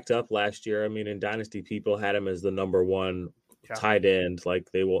jacked up last year. I mean, in Dynasty, people had him as the number 1 tight end. Like,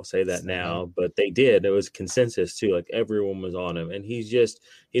 they won't say that now, but they did. It was consensus too. Like, everyone was on him, and he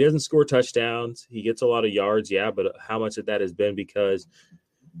doesn't score touchdowns. He gets a lot of yards, but how much of that has been because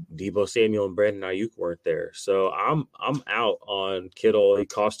Deebo Samuel and Brandon Ayuk weren't there. So I'm out on Kittle. He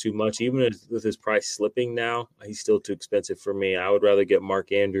costs too much. Even with his price slipping now, he's still too expensive for me. I would rather get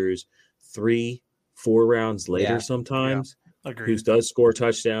Mark Andrews 3-4 rounds later sometimes, who does score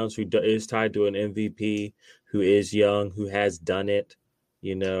touchdowns, who is tied to an MVP, who is young, who has done it,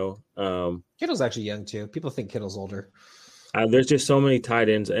 Kittle's actually young too. People think Kittle's older. There's just so many tight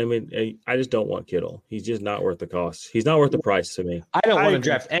ends. I mean, I just don't want Kittle. He's just not worth the cost. He's not worth the price to me. I don't want to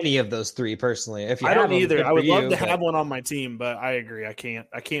draft any of those 3 personally. If you I don't either. I would love to have one on my team, but I agree. I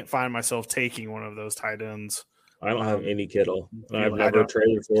can't find myself taking one of those tight ends. I don't have any Kittle. I've never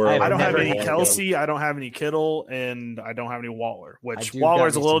traded for him. I don't have any Kelsey. I don't have any Kittle, and I don't have any Waller. Which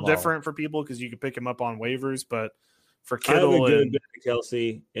Waller's a little different for people because you can pick him up on waivers, but for Kittle, I have a good bit of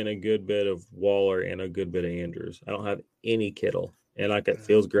Kelsey and a good bit of Waller and a good bit of Andrews. I don't have any Kittle, and it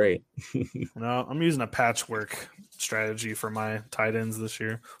feels great. No, I'm using a patchwork strategy for my tight ends this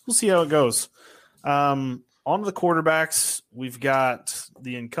year. We'll see how it goes. On to the quarterbacks, we've got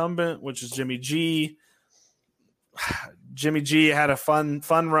the incumbent, which is Jimmy G. Jimmy G had a fun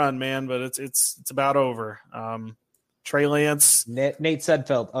run, man, but it's about over. Trey Lance, Nate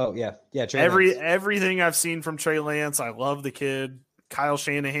Sedfeld. Oh yeah. Trey Lance. Everything I've seen from Trey Lance, I love the kid. Kyle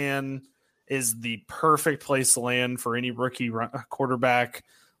Shanahan is the perfect place to land for any rookie quarterback.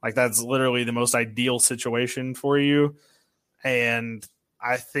 Like, that's literally the most ideal situation for you. And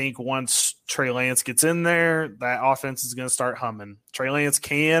I think once Trey Lance gets in there, that offense is going to start humming. Trey Lance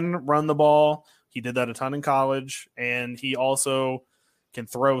can run the ball. He did that a ton in college, and he also can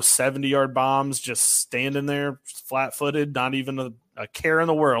throw 70-yard bombs just standing there flat-footed, not even a care in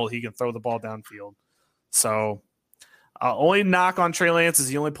the world. He can throw the ball downfield. So only knock on Trey Lance is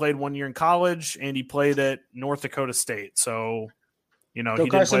he only played 1 year in college, and he played at North Dakota State. So, he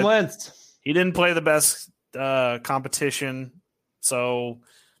Carson Wentz. He didn't play the best competition. So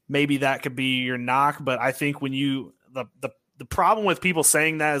maybe that could be your knock. But I think when the problem with people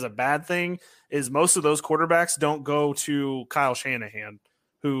saying that is a bad thing is most of those quarterbacks don't go to Kyle Shanahan,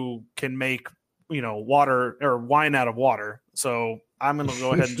 who can make, water or wine out of water. So I'm going to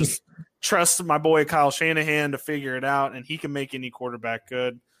go ahead and just trust my boy Kyle Shanahan to figure it out, and he can make any quarterback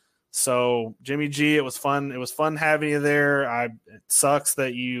good. So Jimmy G, it was fun. It was fun having you there. It sucks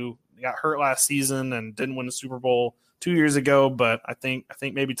that you got hurt last season and didn't win the Super Bowl 2 years ago, but I think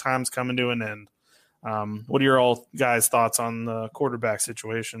maybe time's coming to an end. What are your all guys' thoughts on the quarterback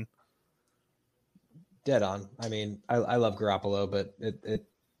situation? Dead on. I mean, I love Garoppolo, but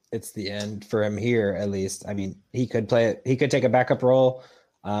it's the end for him here, at least. I mean, he could play it. He could take a backup role,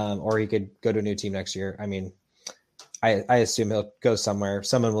 or he could go to a new team next year. I mean, I assume he'll go somewhere.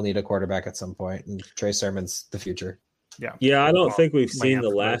 Someone will need a quarterback at some point, and Trey Sermon's the future. Yeah. I don't think we've seen the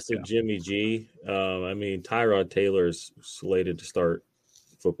last of Jimmy G. I mean, Tyrod Taylor's slated to start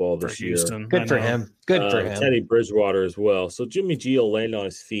football this year. Good for him. Good for him. Teddy Bridgewater as well. So Jimmy G will land on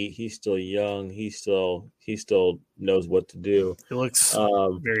his feet. He's still young. He still knows what to do. He looks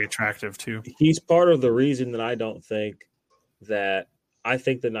very attractive too. He's part of the reason that I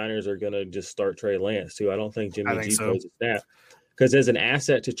think the Niners are going to just start Trey Lance too. I don't think Jimmy G plays a snap. Because as an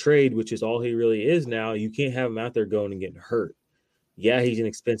asset to trade, which is all he really is now, you can't have him out there going and getting hurt. Yeah, he's an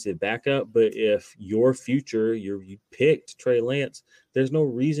expensive backup, but if your future, you picked Trey Lance, there's no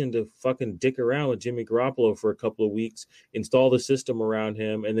reason to fucking dick around with Jimmy Garoppolo for a couple of weeks, install the system around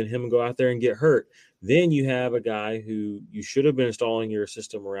him, and then him go out there and get hurt. Then you have a guy who you should have been installing your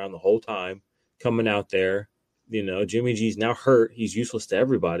system around the whole time, coming out there. Jimmy G's now hurt. He's useless to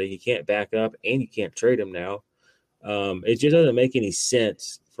everybody. He can't back up, and you can't trade him now. It just doesn't make any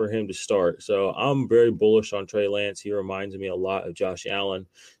sense for him to start. So I'm very bullish on Trey Lance. He reminds me a lot of Josh Allen,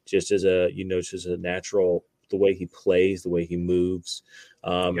 just as a natural, the way he plays, the way he moves.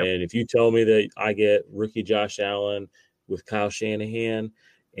 And if you tell me that I get rookie Josh Allen with Kyle Shanahan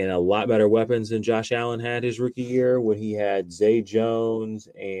and a lot better weapons than Josh Allen had his rookie year, when he had Zay Jones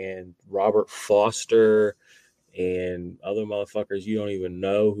and Robert Foster and other motherfuckers you don't even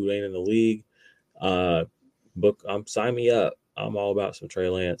know who ain't in the league, sign me up. I'm all about some Trey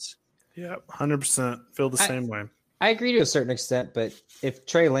Lance. Yeah, 100%. Feel the same way. I agree to a certain extent, but if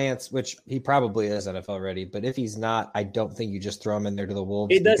Trey Lance, which he probably is NFL ready, but if he's not, I don't think you just throw him in there to the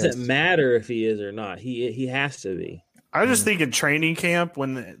Wolves. It doesn't matter if he is or not. He has to be. I just think in training camp,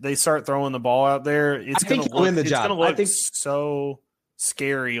 when they start throwing the ball out there, it's going to look so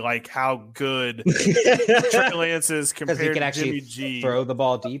scary, like how good Trey Lance is compared to Jimmy G. Throw the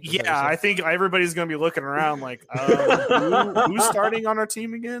ball deep. Yeah, I think everybody's going to be looking around like, who's starting on our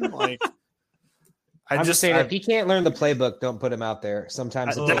team again? Like, I'm just saying, if he can't learn the playbook, don't put him out there.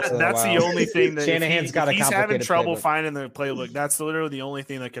 Sometimes that's the only thing that Shanahan's got. He's having trouble finding the playbook. That's literally the only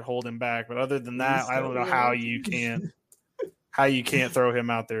thing that could hold him back. But other than that, I don't know how you can't throw him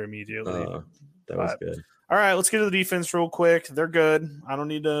out there immediately. That was good. All right, let's get to the defense real quick. They're good. I don't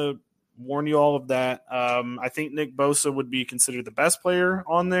need to warn you all of that. I think Nick Bosa would be considered the best player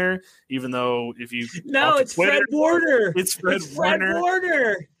on there, even though if you it's Twitter, Fred Warner. It's Fred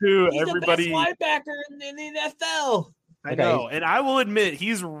Warner. He's everybody the best linebacker in the NFL. I know, and I will admit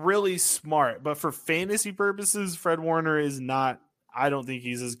he's really smart, but for fantasy purposes, Fred Warner is not. I don't think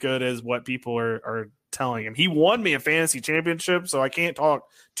he's as good as what people are telling him. He won me a fantasy championship, so I can't talk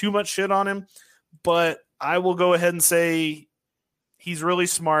too much shit on him, but I will go ahead and say he's really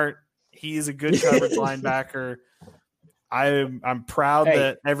smart. He is a good coverage linebacker. I'm proud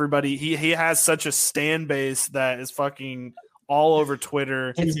that everybody he has such a stan base that is fucking all over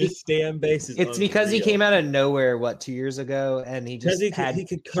Twitter. His stand base is it's because he came out of nowhere 2 years ago, and he just had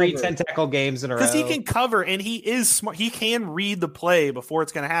 3 10-tackle games in a row. Because he can cover, and he is smart. He can read the play before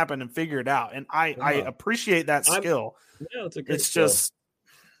it's going to happen and figure it out. And I appreciate that skill. It's a great skill. Just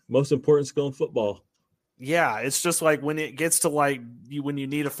most important skill in football. Yeah, it's just like when it gets to when you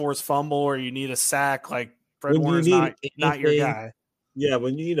need a forced fumble or you need a sack, like Fred Warner's not your guy. Yeah,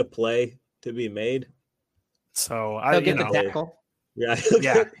 when you need a play to be made. So he'll get the tackle. Yeah,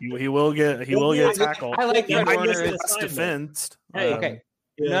 he will get a tackle. I like Fred Warner. It's defense. Okay,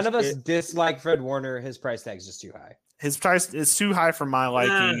 none of us dislike Fred Warner. His price tag is just too high. His price is too high for my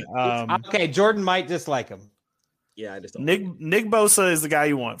liking. Okay, Jordan might dislike him. Yeah, I just don't. Nick Bosa is the guy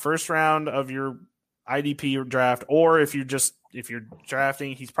you want. First round of your IDP draft, or if you're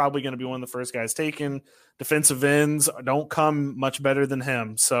drafting, he's probably going to be one of the first guys taken. Defensive ends don't come much better than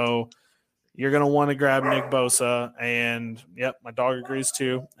him. So you're going to want to grab Nick Bosa. And, yep, my dog agrees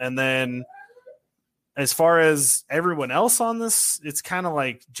too. And then as far as everyone else on this, it's kind of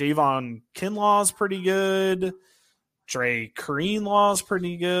like Javon Kinlaw's pretty good. Dre Greenlaw's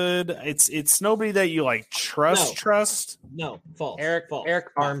pretty good. It's nobody that you like trust. No, false. Eric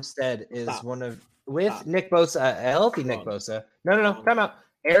Armstead is one of with Nick Bosa, a healthy Nick Bosa. No, time out.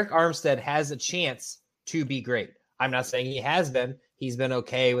 Eric Armstead has a chance to be great. I'm not saying he has been. He's been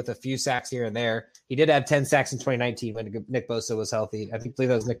okay with a few sacks here and there. He did have 10 sacks in 2019 when Nick Bosa was healthy. I believe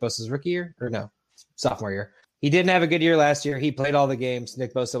that was Nick Bosa's rookie year, or no, sophomore year. He didn't have a good year last year. He played all the games.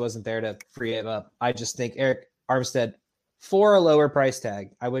 Nick Bosa wasn't there to free him up. I just think Eric Armstead, for a lower price tag,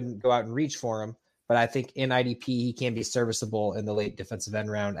 I wouldn't go out and reach for him, but I think in IDP he can be serviceable in the late defensive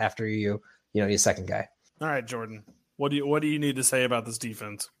end round after your second guy. All right, Jordan, what do you need to say about this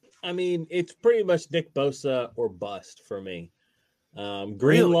defense? I mean, it's pretty much Nick Bosa or bust for me.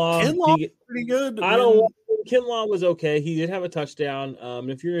 Greenlaw, pretty good. Kinlaw was okay. He did have a touchdown.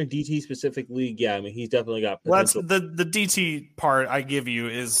 If you're in a DT specific league, yeah, I mean he's definitely got potential. Well, that's the DT part I give you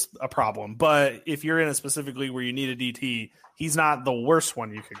is a problem. But if you're in a specific league where you need a DT, he's not the worst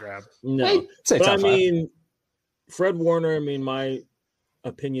one you could grab. No, but I mean, Fred Warner. I mean, my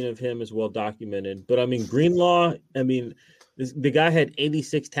opinion of him is well documented. But I mean, Greenlaw. I mean, the guy had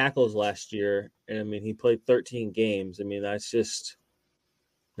 86 tackles last year, and I mean he played 13 games. I mean that's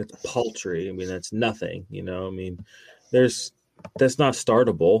paltry. I mean, that's nothing, I mean, that's not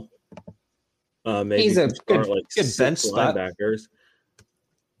startable. Maybe he's a good bench linebackers.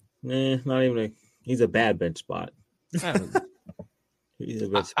 Not even he's a bad bench spot. He's a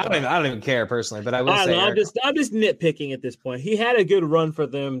bench spot. I don't even care personally, but I will say I'm just nitpicking at this point. He had a good run for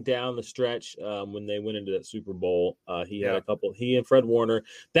them down the stretch when they went into that Super Bowl. He had a couple. He and Fred Warner.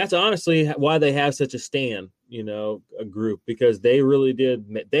 That's honestly why they have such a stand. A group, because they really did.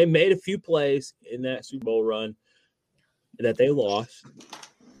 They made a few plays in that Super Bowl run that they lost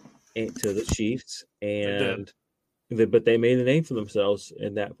to the Chiefs, but they made a name for themselves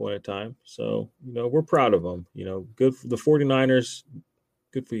in that point in time. So, we're proud of them. Good for the 49ers.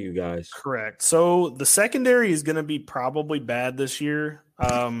 Good for you guys. Correct. So the secondary is going to be probably bad this year.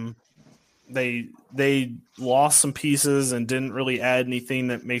 They lost some pieces and didn't really add anything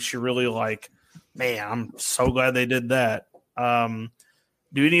that makes you really like, man, I'm so glad they did that.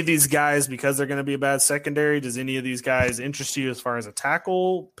 Do any of these guys, because they're going to be a bad secondary, does any of these guys interest you as far as a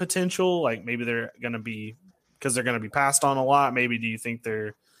tackle potential? Like maybe they're going to be, because they're going to be passed on a lot, maybe do you think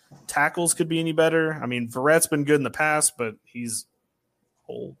their tackles could be any better? I mean, Verrett's been good in the past, but he's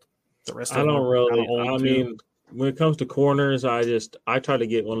old. The rest of them don't really. I mean, when it comes to corners, I try to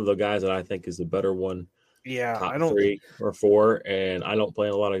get one of the guys that I think is the better one. Yeah, top 3 or 4, and I don't play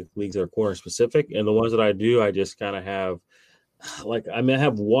in a lot of leagues that are corner specific. And the ones that I do, I just kind of have, I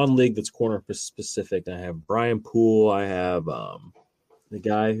have one league that's corner specific. I have Brian Poole. I have the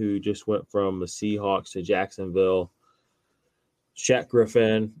guy who just went from the Seahawks to Jacksonville, Shaq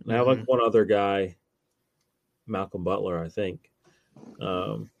Griffin. And I have one other guy, Malcolm Butler, I think.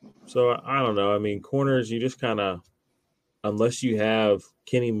 So I don't know. I mean, corners, you just kind of, unless you have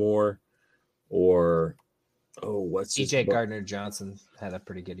Kenny Moore or DJ Gardner-Johnson had a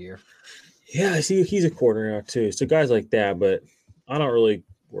pretty good year. Yeah, I see he's a corner now too. So guys like that, but I don't really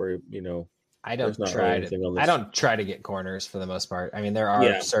worry, I don't try to get corners for the most part. I mean, there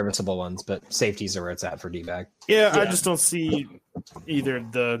are serviceable ones, but safeties are where it's at for D-bag. Yeah, I just don't see either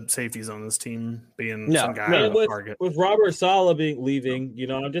the safeties on this team being some guy on the target. With Robert Saleh leaving,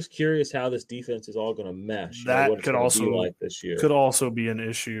 I'm just curious how this defense is all going to mesh. That could also be like this year. Could also be an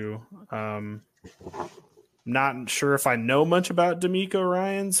issue. Not sure if I know much about D'Amico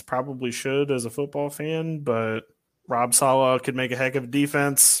Ryans. Probably should as a football fan, but Rob Saleh could make a heck of a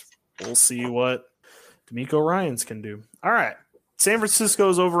defense. We'll see what D'Amico Ryans can do. All right. San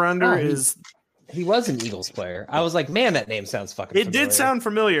Francisco's over-under is... He was an Eagles player. I was like, man, that name sounds fucking familiar. It did sound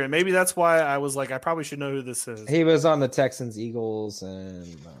familiar. Maybe that's why I was like, I probably should know who this is. He was on the Texans, Eagles,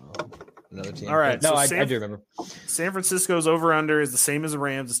 and another team. All right. No, I do remember. San Francisco's over-under is the same as the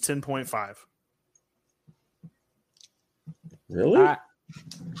Rams. It's 10.5. Really?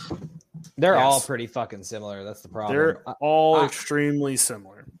 They're all pretty fucking similar. That's the problem. They're all extremely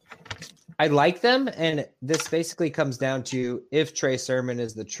similar. I like them, and this basically comes down to if Trey Sermon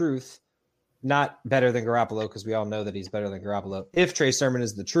is the truth, not better than Garoppolo, because we all know that he's better than Garoppolo. If Trey Sermon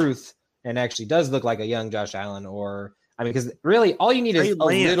is the truth and actually does look like a young Josh Allen, or I mean, because really all you need is a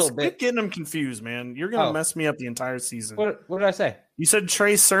little bit. Quit getting them confused, man. You're going to mess me up the entire season. What did I say? You said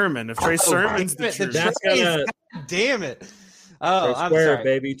Trey Sermon. If Trey Sermon's the truth. Damn it. Oh, I'm sorry,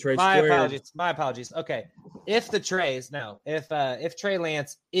 baby. Trey My apologies. Okay. If Trey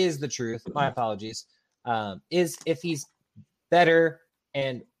Lance is the truth, my apologies. If he's better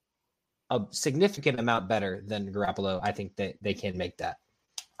and a significant amount better than Garoppolo, I think that they can make that.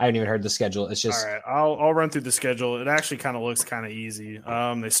 I haven't even heard the schedule. It's just all right. I'll run through the schedule. It actually kind of looks kind of easy.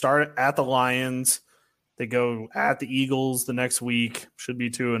 They start at the Lions. They go at the Eagles the next week. Should be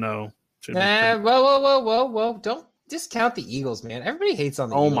 2-0. Whoa! Don't discount the Eagles, man. Everybody hates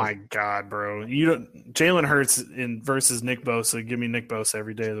on the Eagles. Oh my God, bro! Jalen Hurts versus Nick Bosa. Give me Nick Bosa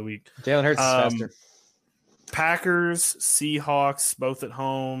every day of the week. Jalen Hurts is faster. Packers, Seahawks, both at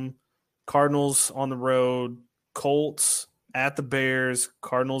home. Cardinals on the road. Colts at the Bears.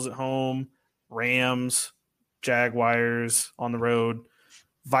 Cardinals at home. Rams, Jaguars on the road.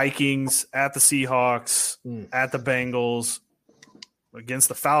 Vikings at the Seahawks, at the Bengals, against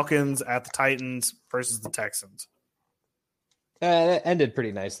the Falcons, at the Titans versus the Texans. That ended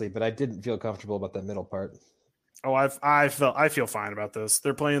pretty nicely, but I didn't feel comfortable about that middle part. Oh, I feel fine about this.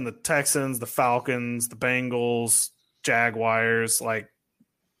 They're playing the Texans, the Falcons, the Bengals, Jaguars. Like,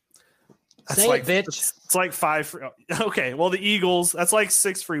 that's bitch. It's like 5. Okay, well, the Eagles. That's like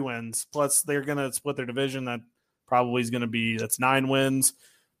 6 free wins. Plus, they're gonna split their division. That probably is gonna be 9 wins.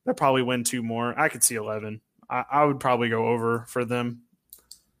 They'll probably win 2 more. I could see 11. I would probably go over for them.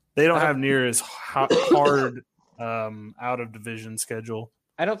 They don't have near as hard out of division schedule.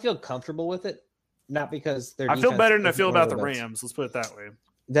 I don't feel comfortable with it. Not because I feel better than I feel about the Rams. Let's put it that way.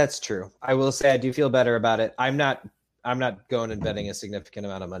 That's true. I will say I do feel better about it. I'm not going and betting a significant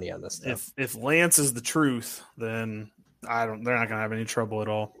amount of money on this stuff. If Lance is the truth, then they're not going to have any trouble at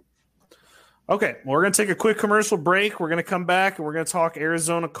all. Okay, well, we're going to take a quick commercial break. We're going to come back, and we're going to talk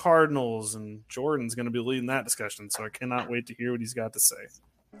Arizona Cardinals, and Jordan's going to be leading that discussion, so I cannot wait to hear what he's got to say.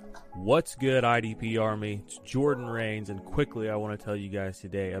 What's good, IDP Army? It's Jordan Rains, and quickly I want to tell you guys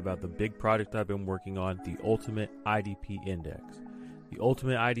today about the big project I've been working on, the Ultimate IDP Index. The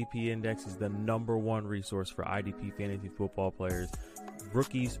Ultimate IDP Index is the #1 resource for IDP fantasy football players,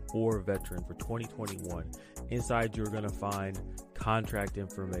 rookies or veterans for 2021. Inside, you're going to find contract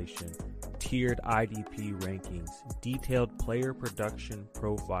information, tiered IDP rankings, detailed player production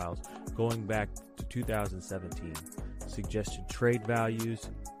profiles going back to 2017, suggested trade values,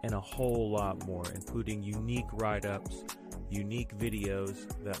 and a whole lot more, including unique write-ups, unique videos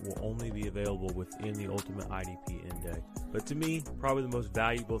that will only be available within the Ultimate IDP Index. But to me, probably the most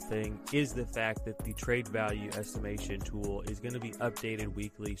valuable thing is the fact that the trade value estimation tool is going to be updated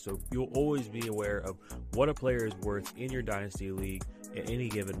weekly, so you'll always be aware of what a player is worth in your Dynasty League at any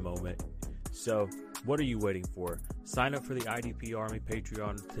given moment. So what are you waiting for? Sign up for the IDP Army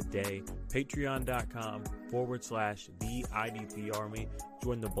Patreon today. Patreon.com/the IDP Army.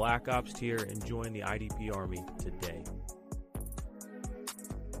 Join the Black Ops tier and join the IDP Army today.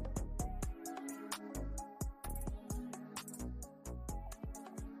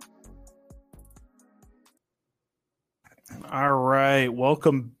 All right,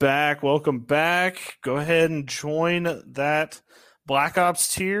 welcome back. Go ahead and join that Black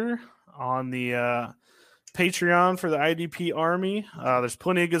Ops tier on the Patreon for the IDP Army. There's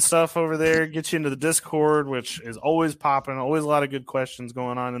plenty of good stuff over there. Get you into the Discord, which is always popping. Always a lot of good questions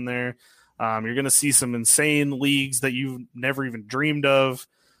going on in there. You're going to see some insane leagues that you've never even dreamed of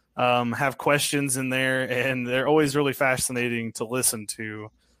have questions in there, and they're always really fascinating to listen to.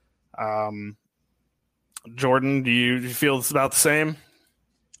 Jordan, do you feel it's about the same?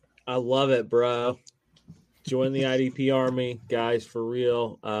 I love it, bro. Join the IDP Army, guys, for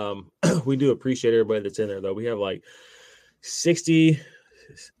real. We do appreciate everybody that's in there, though. We have like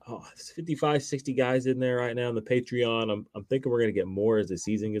 55, 60 guys in there right now in the Patreon. I'm thinking we're going to get more as the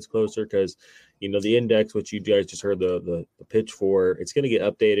season gets closer because, the index, which you guys just heard the pitch for, it's going to get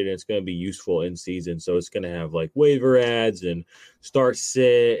updated and it's going to be useful in season. So it's going to have like waiver ads and start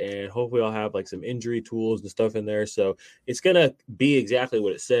sit, and hopefully I'll have like some injury tools and stuff in there. So it's going to be exactly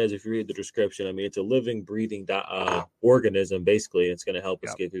what it says if you read the description. I mean, it's a living, breathing organism, basically. It's going to help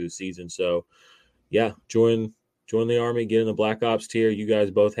us get through the season. So, yeah, join the Army, get in the Black Ops tier. You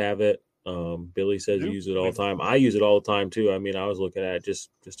guys both have it. Billy says you use it all the time. I use it all the time too. I mean, I was looking at it just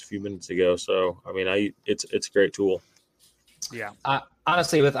a few minutes ago. So, I mean, it's a great tool. Yeah.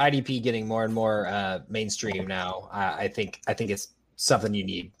 Honestly, with IDP getting more and more mainstream now, I think it's something you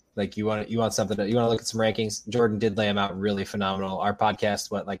need. Like you want something you want to look at some rankings. Jordan did lay them out really phenomenal. Our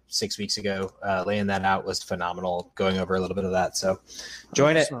podcast, like 6 weeks ago, laying that out was phenomenal. Going over a little bit of that. So,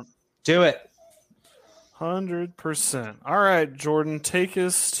 join 100%. It. Do it. 100%. All right, Jordan, take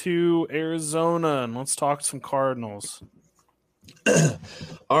us to Arizona and let's talk some Cardinals.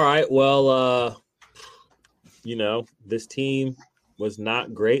 All right. Well, this team was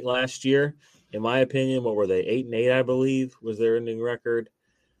not great last year. In my opinion, what were they? 8-8, I believe, was their ending record.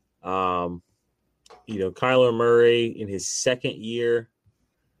 Kyler Murray in his second year,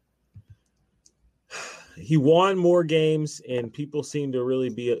 he won more games, and people seem to really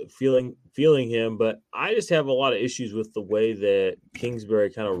be feeling him. But I just have a lot of issues with the way that Kingsbury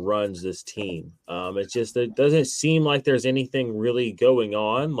kind of runs this team. It doesn't seem like there's anything really going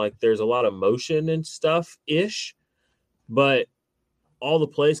on. Like there's a lot of motion and stuff-ish, but all the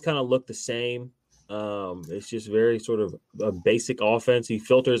plays kind of look the same. It's just very sort of a basic offense. He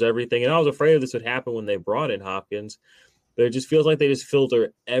filters everything. And I was afraid this would happen when they brought in Hopkins, but it just feels like they just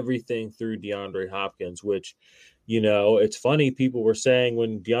filter everything through DeAndre Hopkins, which, it's funny. People were saying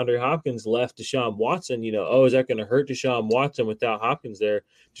when DeAndre Hopkins left Deshaun Watson, is that going to hurt Deshaun Watson without Hopkins there?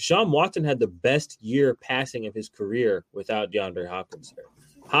 Deshaun Watson had the best year passing of his career without DeAndre Hopkins there.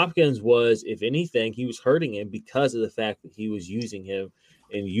 Hopkins was, if anything, he was hurting him because of the fact that he was using him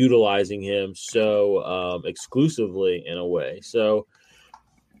and utilizing him so exclusively in a way. So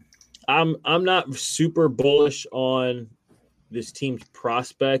I'm not super bullish on this team's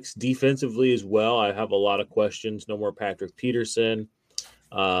prospects defensively as well. I have a lot of questions. No more Patrick Peterson.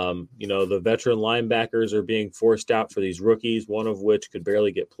 The veteran linebackers are being forced out for these rookies, one of which could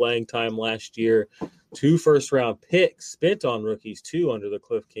barely get playing time last year. 2 first-round picks spent on rookies, too, under the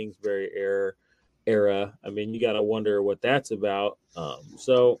Cliff Kingsbury era. I mean, you got to wonder what that's about.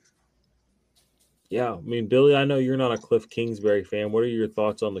 Billy, I know you're not a Cliff Kingsbury fan. What are your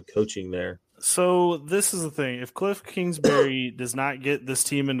thoughts on the coaching there? So this is the thing. If Cliff Kingsbury does not get this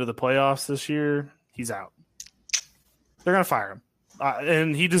team into the playoffs this year, he's out. They're going to fire him.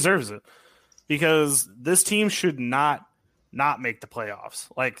 And he deserves it because this team should not make the playoffs.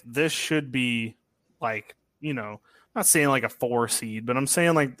 Like this should be like, I'm not saying like a 4 seed, but I'm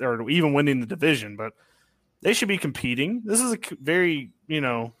saying like, or even winning the division, but they should be competing. This is a very,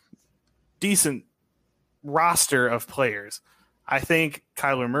 decent roster of players. I think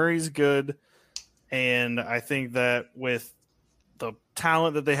Kyler Murray's good. And I think that with the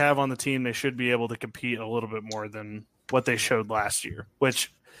talent that they have on the team, they should be able to compete a little bit more than what they showed last year,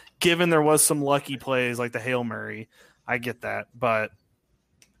 which given there was some lucky plays like the Hail Mary, I get that. But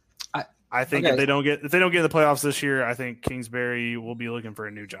I think if they don't get in the playoffs this year, I think Kingsbury will be looking for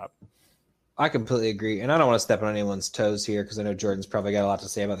a new job. I completely agree. And I don't want to step on anyone's toes here because I know Jordan's probably got a lot to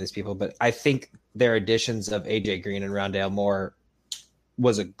say about these people, but I think their additions of AJ Green and Rondale Moore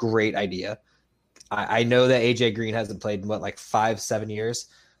was a great idea. I know that AJ Green hasn't played in 5-7 years.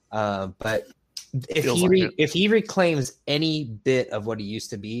 But if he reclaims any bit of what he used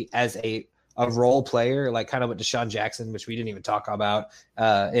to be as a role player, like kind of what Deshaun Jackson, which we didn't even talk about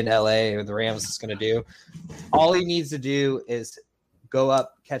in LA or the Rams is going to do, all he needs to do is go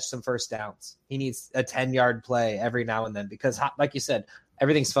up, catch some first downs. He needs a 10-yard play every now and then because, like you said,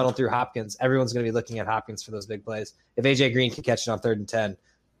 everything's funneled through Hopkins. Everyone's going to be looking at Hopkins for those big plays. If AJ Green can catch it on 3rd and 10,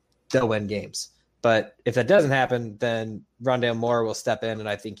 they'll win games. But if that doesn't happen, then Rondale Moore will step in, and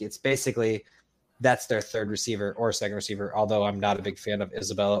I think it's basically that's their 3rd receiver or 2nd receiver, although I'm not a big fan of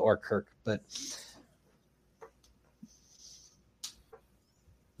Isabella or Kirk. But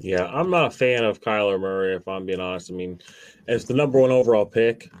yeah, I'm not a fan of Kyler Murray, if I'm being honest. I mean, it's the number 1 overall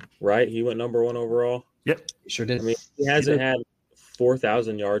pick, right? He went number 1 overall. Yep, sure did. I mean, he hasn't had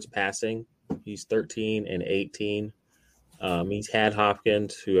 4,000 yards passing. He's 13-18. He's had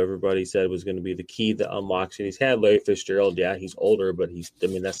Hopkins, who everybody said was going to be the key that unlocks it. He's had Larry Fitzgerald. Yeah, he's older, but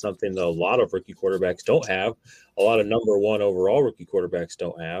that's something that a lot of rookie quarterbacks don't have. A lot of number 1 overall rookie quarterbacks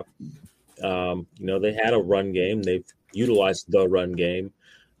don't have. They had a run game. They've utilized the run game.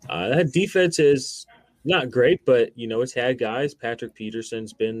 That defense is not great, but, it's had guys. Patrick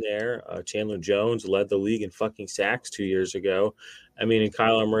Peterson's been there. Chandler Jones led the league in fucking sacks 2 years ago. I mean, and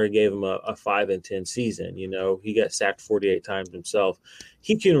Kyler Murray gave him a 5-10 season. He got sacked 48 times himself.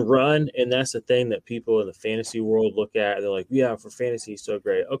 He can run, and that's the thing that people in the fantasy world look at. They're like, yeah, for fantasy, he's so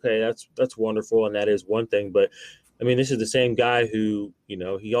great. Okay, that's wonderful, and that is one thing. But, I mean, this is the same guy who,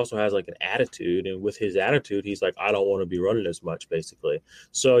 he also has like an attitude. And with his attitude, he's like, I don't want to be running as much, basically.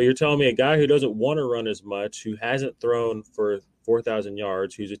 So you're telling me a guy who doesn't want to run as much, who hasn't thrown for 4,000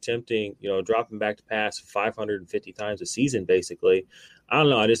 yards, who's attempting, dropping back to pass 550 times a season, basically. I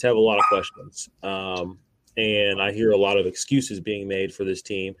don't know. I just have a lot of questions. And I hear a lot of excuses being made for this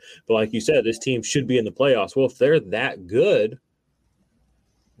team. But like you said, this team should be in the playoffs. Well, if they're that good,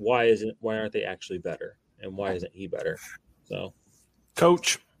 why aren't they actually better? And why isn't he better? So,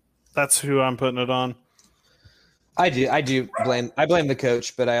 Coach, that's who I'm putting it on. I blame the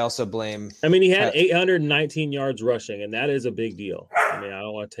coach, but I also blame. I mean, he had 819 yards rushing, and that is a big deal. I mean, I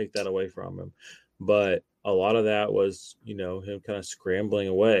don't want to take that away from him, but a lot of that was, him kind of scrambling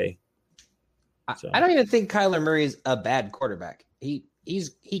away. So. I don't even think Kyler Murray's a bad quarterback. He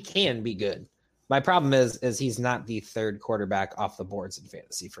can be good. My problem is he's not the third quarterback off the boards in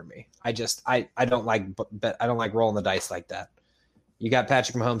fantasy for me. I don't like rolling the dice like that. You got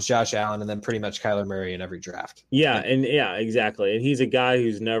Patrick Mahomes, Josh Allen, and then pretty much Kyler Murray in every draft. Yeah, exactly. And he's a guy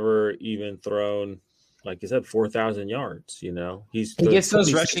who's never even thrown, like you said, 4,000 yards. He gets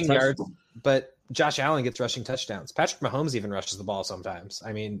those rushing yards, but Josh Allen gets rushing touchdowns. Patrick Mahomes even rushes the ball sometimes.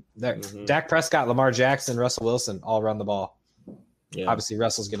 I mean, Dak Prescott, Lamar Jackson, Russell Wilson all run the ball. Yeah. Obviously,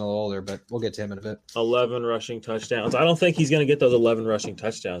 Russell's getting a little older, but we'll get to him in a bit. 11 rushing touchdowns. I don't think he's going to get those 11 rushing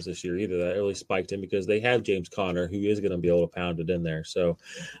touchdowns this year either. That really spiked him because they have James Conner, who is going to be able to pound it in there. So,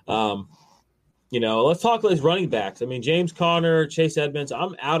 let's talk those running backs. I mean, James Conner, Chase Edmonds.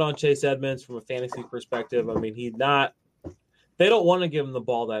 I'm out on Chase Edmonds from a fantasy perspective. I mean, they don't want to give him the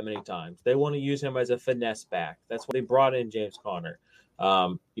ball that many times. They want to use him as a finesse back. That's why they brought in James Conner.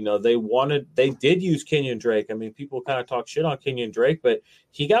 They did use Kenyon Drake. I mean, people kind of talk shit on Kenyon Drake, but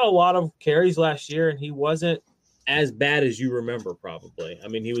he got a lot of carries last year, and he wasn't as bad as you remember, probably. I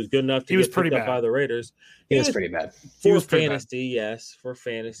mean, he was good enough to get picked up by the Raiders. He was pretty bad. For fantasy, yes.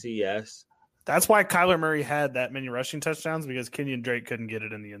 That's why Kyler Murray had that many rushing touchdowns, because Kenyon Drake couldn't get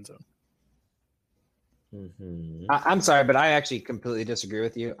it in the end zone. Mm-hmm. I'm sorry, but I actually completely disagree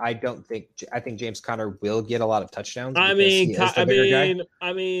with you. I think James Conner will get a lot of touchdowns. He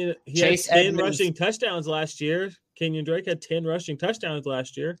Chase had 10 rushing touchdowns last year. Kenyon Drake had 10 rushing touchdowns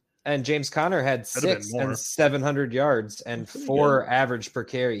last year. And James Conner had 6 and 700 yards and 4 average per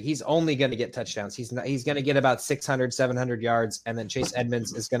carry. He's only going to get touchdowns. He's going to get about 600, 700 yards. And then Chase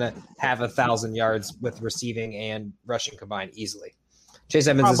Edmonds is going to have 1,000 yards with receiving and rushing combined easily. Chase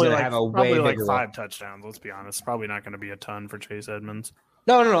Edmonds is going to have a way bigger 5 touchdowns. Let's be honest. Probably not going to be a ton for Chase Edmonds.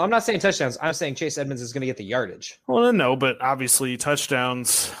 No. I'm not saying touchdowns. I'm saying Chase Edmonds is going to get the yardage. Well, no, but obviously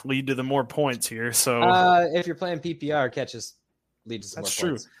touchdowns lead to the more points here. So if you're playing PPR, catches lead to some more points.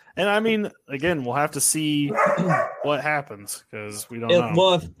 That's true. And I mean, again, we'll have to see what happens because we don't know.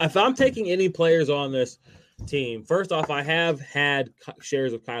 Well, if I'm taking any players on this team, first off, I have had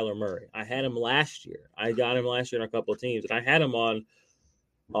shares of Kyler Murray. I had him last year. I got him last year in a couple of teams, and I had him on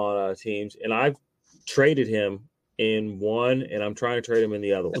teams, and I've traded him in one, and I'm trying to trade him in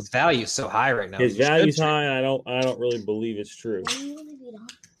the other one. His value's so high right now. His value's high, and I don't really believe it's true.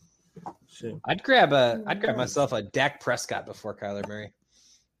 I'd grab myself a Dak Prescott before Kyler Murray.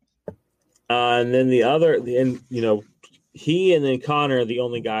 And then he and then Connor are the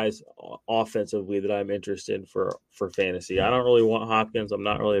only guys offensively that I'm interested in for fantasy. I don't really want Hopkins. I'm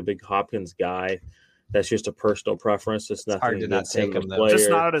not really a big Hopkins guy. That's just a personal preference. It's nothing. Hard to not take him though. Just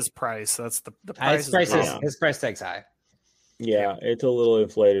not at his price. That's the price. His price tag's high. Yeah, it's a little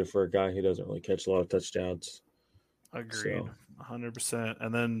inflated for a guy who doesn't really catch a lot of touchdowns. Agreed, 100%.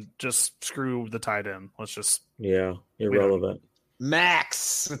 And then just screw the tight end. Let's just irrelevant.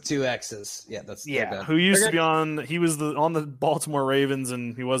 Max with 2 X's. Yeah, that's who used to be on. He was on the Baltimore Ravens,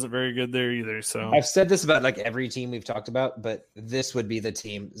 and he wasn't very good there either. So I've said this about like every team we've talked about, but this would be the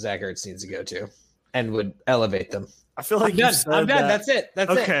team Zach Ertz needs to go to and would elevate them. I feel like I'm done. That's it.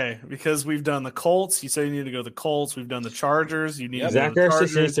 Okay, because we've done the Colts. You said you need to go to the Colts. We've done the Chargers. You need Zach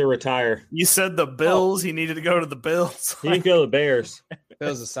Ertz needs to retire. You said the Bills. He needed to go to the Bills. He can go to the Bears.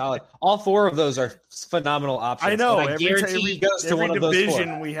 Bills is solid. All 4 of those are phenomenal options. I know. I guarantee he goes to one of those division.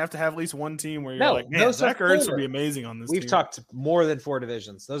 4. We have to have at least one team where you're like, man, Zach Ertz would be amazing on this. We've talked more than 4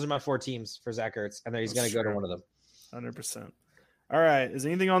 divisions. Those are my 4 teams for Zach Ertz, and he's going to go to one of them. 100%. All right. Is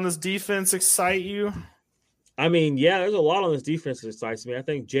anything on this defense excite you? I mean, yeah, there's a lot on this defense that excites me. I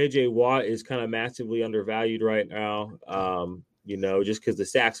think J.J. Watt is kind of massively undervalued right now. Just because the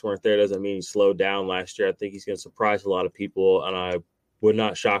sacks weren't there doesn't mean he slowed down last year. I think he's going to surprise a lot of people, and I would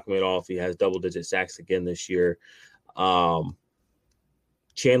not shock me at all if he has double-digit sacks again this year.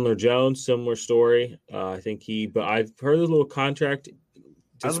 Chandler Jones, similar story. But I've heard a little contract.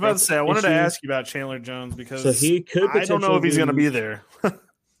 I was about to say, I wanted to ask you about Chandler Jones because he could. I don't know if he's going to be there.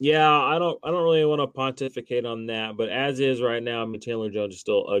 Yeah, I don't really want to pontificate on that, but as is right now, I mean, Chandler Jones is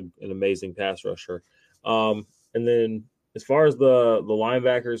still an amazing pass rusher. And then as far as the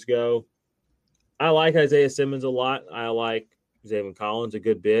linebackers go, I like Isaiah Simmons a lot. I like Zaven Collins a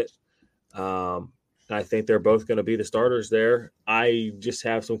good bit. I think they're both going to be the starters there. I just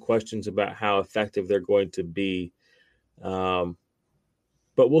have some questions about how effective they're going to be.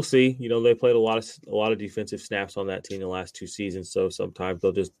 But we'll see. They played a lot of defensive snaps on that team the last 2 seasons, so sometimes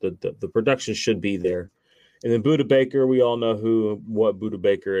they'll just the production should be there. And then Budda Baker, we all know what Budda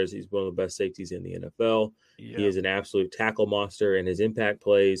Baker is. He's one of the best safeties in the NFL. Yep. He is an absolute tackle monster, and his impact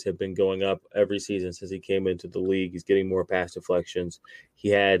plays have been going up every season since he came into the league. He's getting more pass deflections. He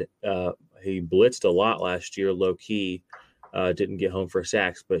blitzed a lot last year, low key. Didn't get home for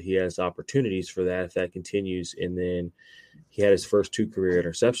sacks, but he has opportunities for that if that continues. And then he had his first 2 career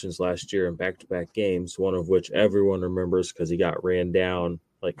interceptions last year in back-to-back games, one of which everyone remembers because he got ran down,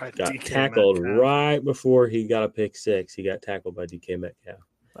 got tackled right before he got a pick 6. He got tackled by DK Metcalf.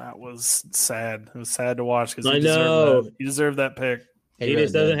 That was sad. It was sad to watch because he deserved that pick. He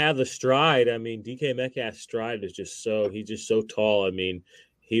just doesn't have the stride. I mean, DK Metcalf's stride is he's just so tall. I mean,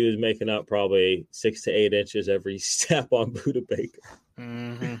 he was making up probably 6 to 8 inches every step on Budda Baker.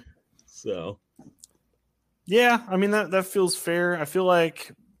 Mm-hmm. So, yeah, I mean, that feels fair. I feel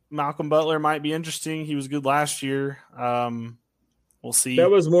like Malcolm Butler might be interesting. He was good last year. We'll see. That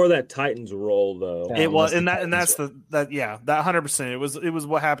was more that Titans role, though. Yeah, it was, that's 100%. It was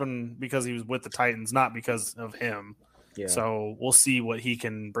what happened because he was with the Titans, not because of him. Yeah. So we'll see what he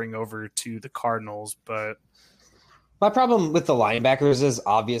can bring over to the Cardinals. But my problem with the linebackers is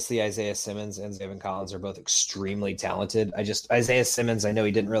obviously Isaiah Simmons and Zayvon Collins are both extremely talented. Isaiah Simmons, I know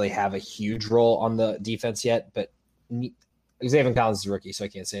he didn't really have a huge role on the defense yet, but Zayvon Collins is a rookie, so I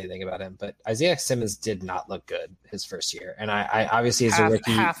can't say anything about him. But Isaiah Simmons did not look good his first year, and I obviously as a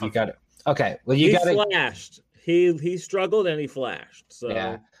rookie, you got it. Okay, well he flashed. He struggled and he flashed. So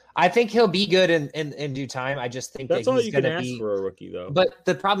yeah, I think he'll be good in due time. I just think that's all you can ask for a rookie, though. But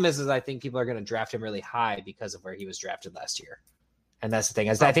the problem is I think people are going to draft him really high because of where he was drafted last year, and that's the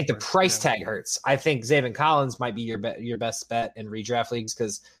thing. I think the price tag hurts. I think Zayvon Collins might be your best bet in redraft leagues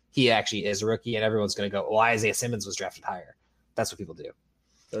because he actually is a rookie, and everyone's going to go, "Well, Isaiah Simmons was drafted higher." That's what people do.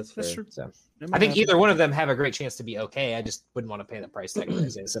 That's true. So I think either one of them have a great chance to be okay. I just wouldn't want to pay the price tag for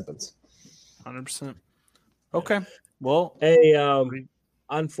Isaiah Simmons. 100%. Okay. Well, hey,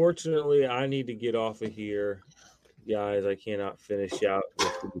 unfortunately, I need to get off of here, guys. I cannot finish out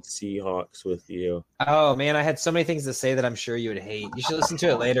with the Seahawks with you. Oh man, I had so many things to say that I'm sure you would hate. You should listen to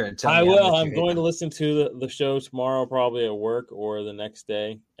it later and tell me. I will. I'm going to listen to the show tomorrow, probably at work or the next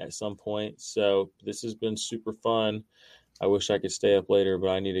day at some point. So this has been super fun. I wish I could stay up later, but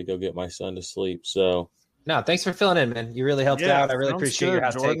I need to go get my son to sleep. So, no, thanks for filling in, man. You really helped out. I really appreciate your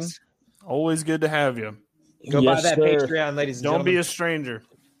hot takes. Always good to have you. Go buy that Patreon, ladies and gentlemen. Don't be a stranger.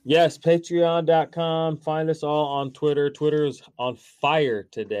 Yes, patreon.com. Find us all on Twitter. Twitter is on fire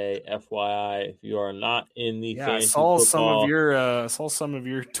today, FYI. If you are not in the fantasy football. I saw some of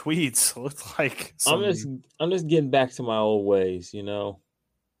your tweets. Looked like I'm just getting back to my old ways, you know.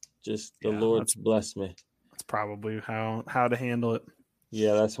 Just the Lord's blessed me. That's probably how to handle it.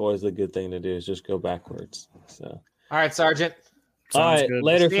 Yeah, that's always a good thing to do is just go backwards. So, all right, Sergeant. All right,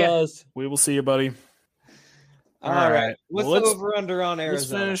 later, fellas. We will see you, buddy. All right. What's the over-under on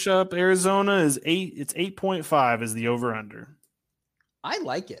Arizona? Let's finish up. Arizona is 8. It's 8.5 is the over-under. I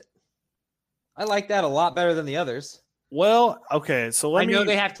like it. I like that a lot better than the others. Well, okay. So I know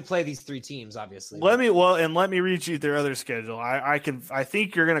they have to play these 3 teams, obviously. Let me read you their other schedule. I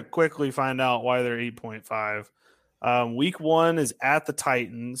think you're going to quickly find out why they're 8.5. Week 1 is at the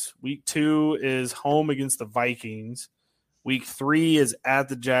Titans. Week 2 is home against the Vikings. Week 3 is at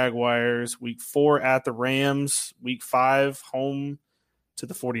the Jaguars. Week 4 at the Rams. Week 5 home to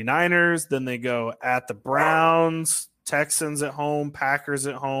the 49ers. Then they go at the Browns, Texans at home, Packers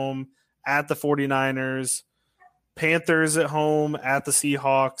at home, at the 49ers, Panthers at home, at the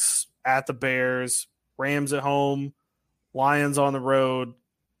Seahawks, at the Bears, Rams at home, Lions on the road,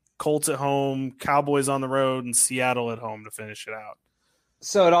 Colts at home, Cowboys on the road, and Seattle at home to finish it out.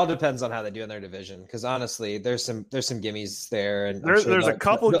 So it all depends on how they do in their division, because honestly, there's some gimmies there, and there's a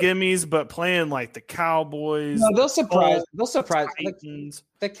couple gimmies, but playing like the Cowboys, they'll surprise.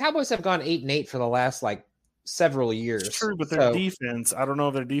 The Cowboys have gone 8-8 for the last several years. It's true, but their defense, I don't know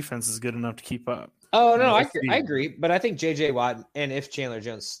if their defense is good enough to keep up. Oh no, I agree, but I think J.J. Watt and if Chandler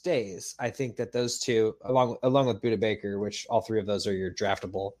Jones stays, I think that those two, along with Budda Baker, which all 3 of those are your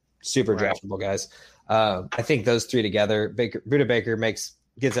draftable, super draftable guys. I think those 3 together, Budda Baker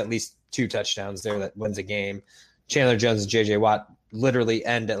gives at least 2 touchdowns there that wins a game. Chandler Jones and J.J. Watt literally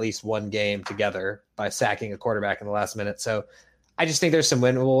end at least one game together by sacking a quarterback in the last minute. So I just think there's some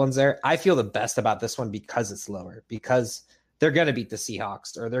winnable ones there. I feel the best about this one because it's lower, because they're going to beat the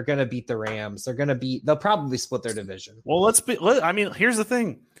Seahawks or they're going to beat the Rams. They'll probably split their division. Well, here's the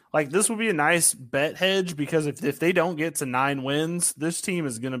thing. This would be a nice bet hedge because if they don't get to 9 wins, this team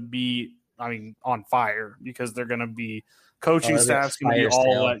is going to be, on fire because they're going to be coaching staff's going to be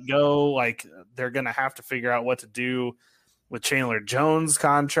all let go. They're going to have to figure out what to do. with Chandler Jones'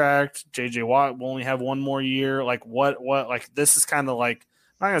 contract. JJ Watt will only have one more year. Like what like this is kind of like,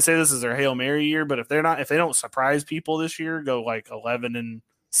 I'm not gonna say this is their Hail Mary year, but if they don't surprise people this year, go like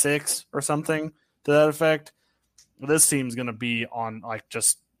 11-6 or something to that effect, this team's gonna be on like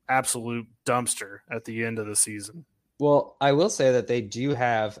just absolute dumpster at the end of the season. Well, I will say that they do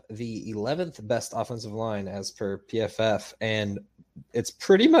have the 11th best offensive line as per PFF, and it's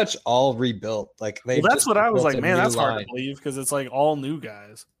pretty much all rebuilt. Like that's what I was like, man, that's hard to believe because it's like all new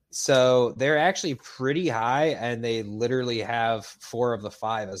guys. So they're actually pretty high, and they literally have 4 of the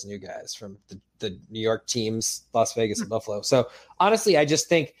 5 as new guys from the New York teams, Las Vegas and Buffalo. So honestly, I just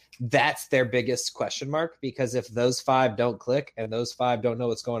think that's their biggest question mark, because if those 5 don't click and those 5 don't know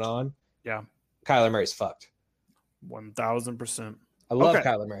what's going on, yeah, Kyler Murray's fucked. 1,000%. I love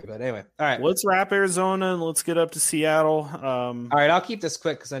Kyler Murray, but anyway. All right. Let's wrap Arizona and let's get up to Seattle. All right, I'll keep this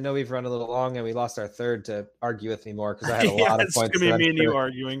quick because I know we've run a little long and we lost our third to argue with me more because I had a lot of points. It's going to be me and you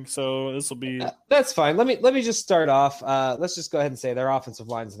arguing, so this will be... That's fine. Let me just start off. Let's just go ahead and say their offensive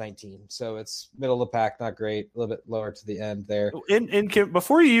line is 19, so it's middle of the pack, not great, a little bit lower to the end there. And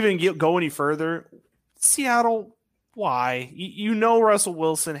before you even go any further, Seattle, why? You know Russell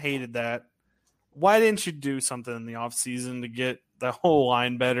Wilson hated that. Why didn't you do something in the offseason to get the whole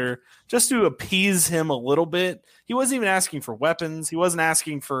line better, just to appease him a little bit? He wasn't even asking for weapons. He wasn't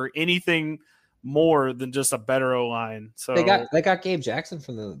asking for anything more than just a better O-line. So they got Gabe Jackson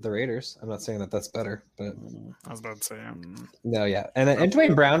from the Raiders. I'm not saying that that's better, but I was about to say no, yeah, and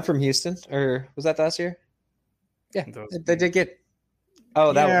Dwayne Brown from Houston, or was that last year? Yeah, they did get.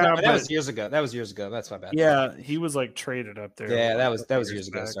 Oh, that was years ago. That was years ago. That's my bad. Yeah, he was like traded up there. Yeah, that was years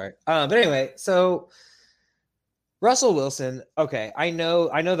ago. Sorry. But anyway, so Russell Wilson. Okay, I know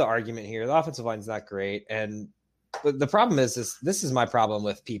the argument here. The offensive line is not great, and the problem is this is my problem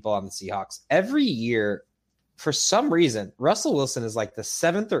with people on the Seahawks. Every year, for some reason, Russell Wilson is like the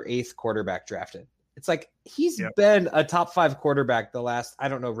 7th or 8th quarterback drafted. It's like he's been a top 5 quarterback the last, I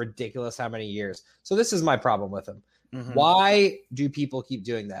don't know, ridiculous how many years. So this is my problem with him. Mm-hmm. Why do people keep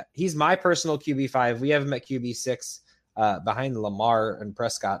doing that? He's my personal QB5. We have him at QB6 behind Lamar and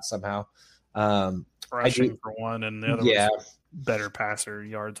Prescott somehow. Rushing for one, and the other was better passer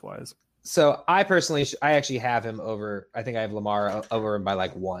yards wise. So I actually have him over. I think I have Lamar over him by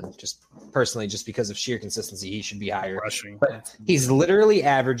like 1, just personally, just because of sheer consistency. He should be higher. Rushing, but he's literally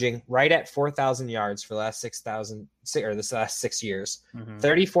averaging right at 4,000 yards for the last 6 years. Mm-hmm.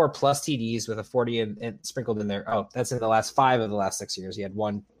 34 plus TDs with a 40 and sprinkled in there. Oh, that's in the last 5 of the last 6 years. He had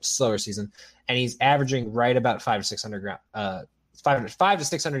one slower season, and he's averaging right about 5 to 600 5 to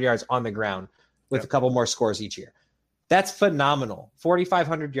 600 yards on the ground with a couple more scores each year. That's phenomenal.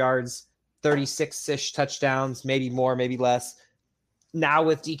 4,500 yards. 36-ish touchdowns, maybe more, maybe less. Now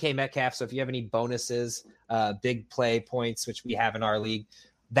with DK Metcalf, so if you have any bonuses, big play points, which we have in our league,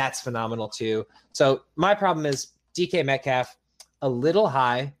 that's phenomenal too. So my problem is DK Metcalf, a little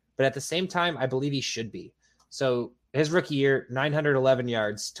high, but at the same time, I believe he should be. So his rookie year, 911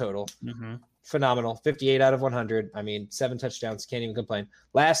 yards total. Mm-hmm. Phenomenal. 58 out of 100. I mean, 7 touchdowns. Can't even complain.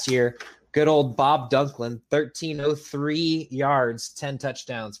 Last year, good old Bob Dunklin, 1,303 yards, 10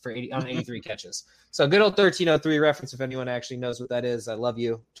 touchdowns on 83 catches. So good old 1,303 reference, if anyone actually knows what that is. I love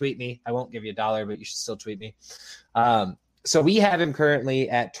you. Tweet me. I won't give you $1, but you should still tweet me. So we have him currently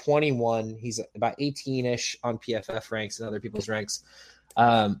at 21. He's about 18-ish on PFF ranks and other people's ranks.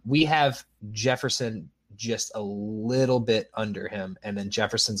 We have Jefferson just a little bit under him, and then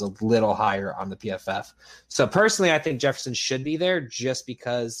Jefferson's a little higher on the PFF. So personally, I think Jefferson should be there just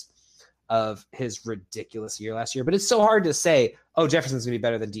because of his ridiculous year last year. But it's so hard to say, oh, Jefferson's going to be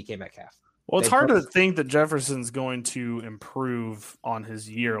better than DK Metcalf. Well, it's hard to think that Jefferson's going to improve on his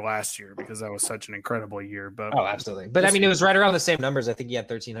year last year because that was such an incredible year. But absolutely. But I mean, it was right around the same numbers. I think he had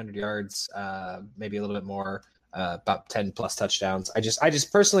 1,300 yards, maybe a little bit more, about 10 plus touchdowns. I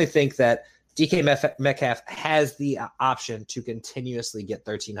just personally think that DK Metcalf has the option to continuously get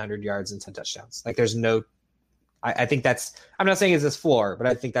 1,300 yards and 10 touchdowns. Like there's no, I think that's, I'm not saying it's his floor, but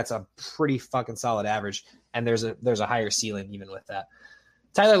I think that's a pretty fucking solid average. And there's a higher ceiling even with that.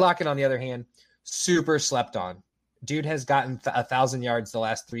 Tyler Lockett, on the other hand, super slept on. Dude has gotten 1,000 yards the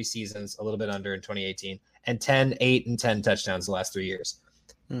last 3 seasons, a little bit under in 2018, and 10, 8, and 10 touchdowns the last 3 years.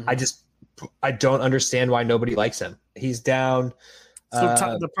 Mm-hmm. I don't understand why nobody likes him. He's down.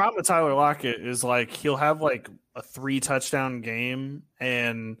 So the problem with Tyler Lockett is like he'll have like a 3 touchdown game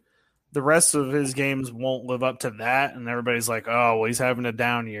and the rest of his games won't live up to that. And everybody's like, oh, well, he's having a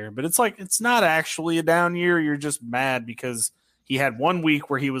down year. But it's like it's not actually a down year. You're just mad because he had 1 week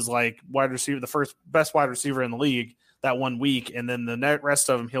where he was like wide receiver, the first best wide receiver in the league that 1 week. And then the rest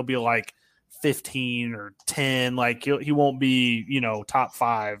of them, he'll be like 15 or 10. Like he won't be, top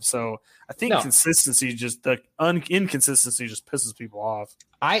 5. So I think inconsistency just pisses people off.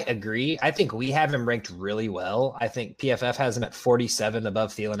 I agree. I think we have him ranked really well. I think PFF has him at 47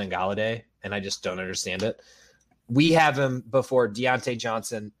 above Thielen and Galladay, and I just don't understand it. We have him before Deontay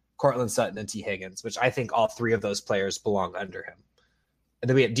Johnson, Cortland Sutton, and T. Higgins, which I think all 3 of those players belong under him. And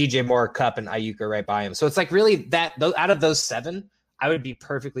then we have DJ Moore, Kupp, and Ayuk are right by him. So it's like really out of those 7, I would be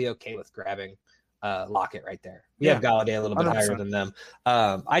perfectly okay with grabbing Lockett right there. We have Galladay a little bit 100%. Higher than them.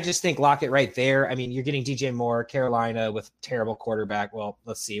 I just think Lockett right there. I mean, you're getting DJ Moore, Carolina with terrible quarterback. Well,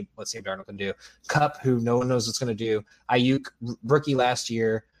 let's see what Darnold can do. Kupp, who no one knows what's going to do. Ayuk, rookie last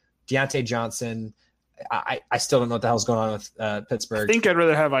year. Deontay Johnson. I still don't know what the hell's going on with Pittsburgh. I think I'd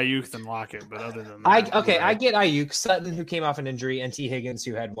rather have Ayuk than Lockett, but other than that, I get Ayuk, Sutton, who came off an injury, and T. Higgins,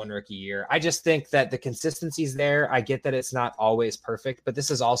 who had 1 rookie year. I just think that the consistency's there. I get that it's not always perfect, but this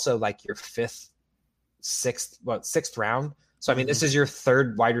is also like your 6th round. So I mean, this is your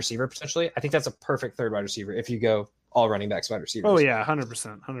 3rd wide receiver potentially. I think that's a perfect 3rd wide receiver if you go all running backs, wide receivers. Oh yeah,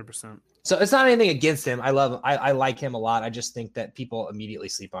 100%. So it's not anything against him. I love him. I like him a lot. I just think that people immediately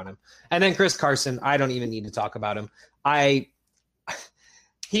sleep on him. And then Chris Carson, I don't even need to talk about him.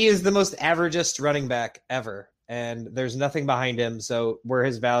 He is the most averagest running back ever, and there's nothing behind him. So where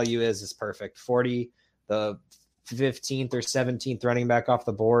his value is perfect. 40, the 15th or 17th running back off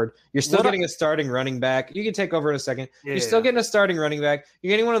the board. You're still getting a starting running back. You can take over in a second. You're still getting a starting running back.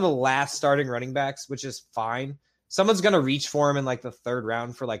 You're getting one of the last starting running backs, which is fine. Someone's going to reach for him in like the 3rd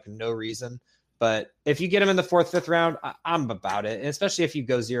round for like no reason. But if you get him in the 4th, 5th round, I'm about it. And especially if you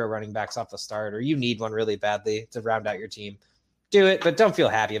go 0 running backs off the start or you need one really badly to round out your team, do it, but don't feel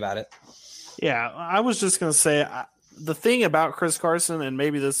happy about it. Yeah, I was just going to say the thing about Chris Carson, and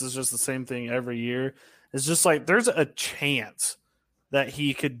maybe this is just the same thing every year, is just like there's a chance that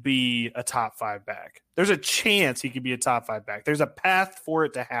he could be a top 5 back. There's a chance he could be a top 5 back. There's a path for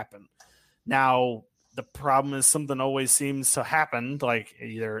it to happen. Now, the problem is something always seems to happen, like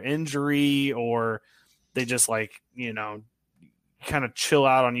either injury or they just kind of chill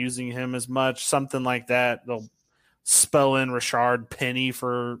out on using him as much, something like that. They'll spell in Rashard Penny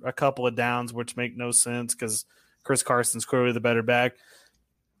for a couple of downs, which make no sense because Chris Carson's clearly the better back.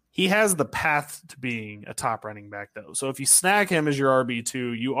 He has the path to being a top running back, though. So if you snag him as your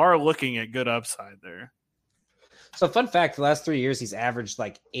RB2, you are looking at good upside there. So fun fact, the last 3 years, he's averaged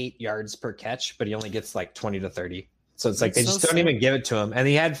like 8 yards per catch, but he only gets like 20 to 30. So it's like they just don't even give it to him. And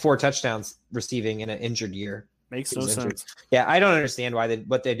he had 4 touchdowns receiving in an injured year. Makes no sense. Yeah, I don't understand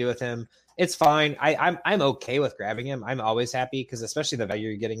what they do with him. It's fine. I'm okay with grabbing him. I'm always happy because especially the value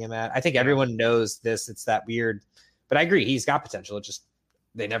you're getting him at. I think everyone knows this. It's that weird. But I agree. He's got potential. It just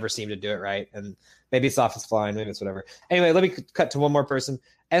they never seem to do it right. And maybe it's offensive line. Maybe it's whatever. Anyway, let me cut to one more person.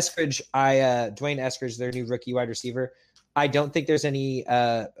 Eskridge, Dwayne Eskridge, their new rookie wide receiver. I don't think there's any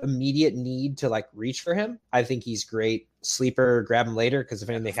immediate need to like reach for him. I think he's great. Sleeper, grab him later because if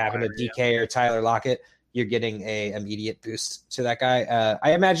anything happened to DK or Tyler Lockett, you're getting a immediate boost to that guy.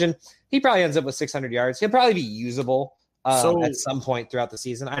 I imagine he probably ends up with 600 yards. He'll probably be usable at some point throughout the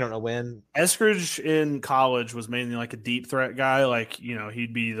season. I don't know when. Eskridge in college was mainly like a deep threat guy. Like,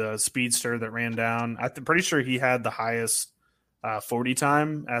 he'd be the speedster that ran down. I'm pretty sure he had the highest 40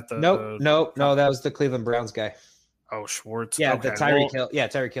 time at the. No. That was the Cleveland Browns guy. Oh, Schwartz. Yeah, okay. Tyreek Hill. Yeah,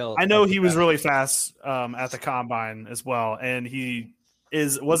 Tyreek Hill. I know he was really fast at the combine as well, and he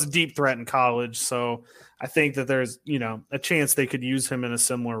was a deep threat in college. So I think that there's a chance they could use him in a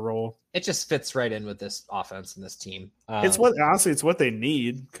similar role. It just fits right in with this offense and this team. It's what they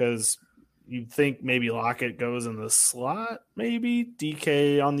need because you'd think maybe Lockett goes in the slot, maybe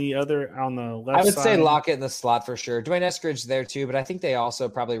DK on the left. I would side. say Lockett in the slot for sure. Dwayne Eskridge there too, but I think they also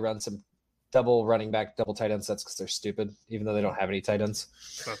probably run some double running back, double tight end sets because they're stupid, even though they don't have any tight ends.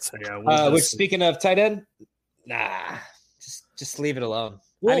 Which speaking of tight end, just leave it alone.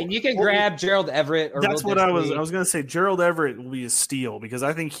 Well, I mean, you can grab Gerald Everett. Or that's what I was going to say. Gerald Everett will be a steal because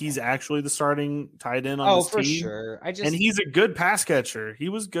I think he's actually the starting tight end on this team. Oh, for sure. And he's a good pass catcher. He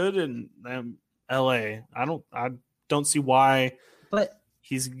was good in L.A. I don't see why, but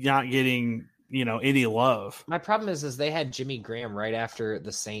he's not getting any love. My problem is they had Jimmy Graham right after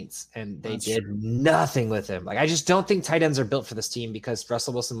the Saints, and they did nothing with him. Like I just don't think tight ends are built for this team because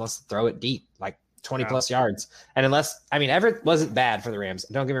Russell Wilson wants to throw it deep, like 20 plus yards. And Everett wasn't bad for the Rams.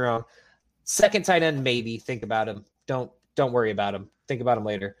 Don't get me wrong. Second tight end, maybe think about him. Don't worry about him. Think about him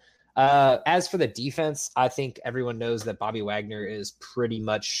later. As for the defense, I think everyone knows that Bobby Wagner is pretty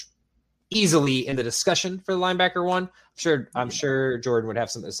much easily in the discussion for the linebacker one. I'm sure Jordan would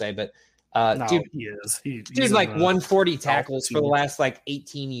have something to say, but No, dude, he is. He's like 140 tackles for the last like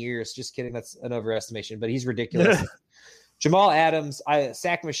 18 years. Just kidding. That's an overestimation, but he's ridiculous. Jamal Adams,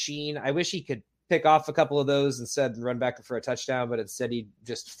 sack machine. I wish he could pick off a couple of those instead and run back for a touchdown, but instead he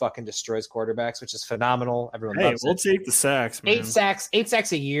just fucking destroys quarterbacks, which is phenomenal. Everyone loves we'll it. take the sacks, man. 8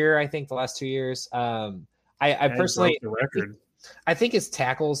 sacks a year, I think, the last 2 years. I personally, the record. I think his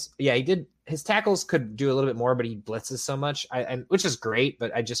tackles, he did. His tackles could do a little bit more, but he blitzes so much, which is great.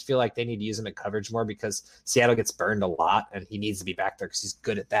 But I just feel like they need to use him at coverage more because Seattle gets burned a lot, and he needs to be back there because he's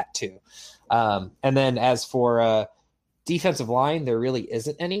good at that too. And then as for defensive line, there really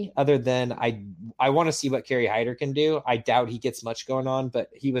isn't any other than I want to see what Kerry Hyder can do. I doubt he gets much going on, but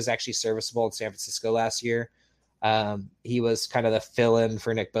he was actually serviceable in San Francisco last year. He was kind of the fill-in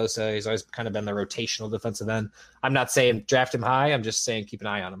for Nick Bosa. He's always kind of been the rotational defensive end. I'm not saying draft him high. I'm just saying keep an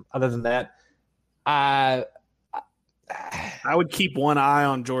eye on him. Other than that, I would keep one eye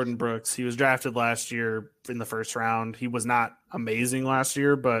on Jordan Brooks. He was drafted last year in the first round. He was not amazing last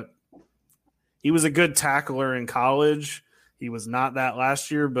year, but he was a good tackler in college. He was not that last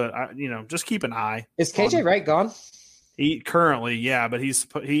year, but just keep an eye. Is KJ Wright gone? He currently, yeah, but he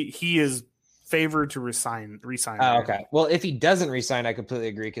is favored to resign. Oh, okay. Well, if he doesn't resign, I completely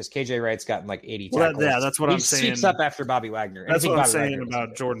agree because KJ Wright's gotten like 80 tackles. That's what I'm saying. He sweeps up after Bobby Wagner. That's what I'm saying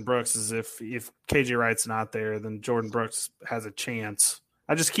about Jordan Brooks is if KJ Wright's not there, then Jordan Brooks has a chance.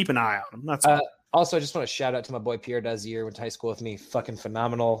 I just keep an eye on him. That's all. Also, I just want to shout out to my boy Pierre Dozier, went to high school with me. Fucking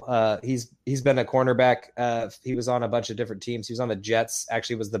phenomenal. He's been a cornerback. He was on a bunch of different teams. He was on the Jets.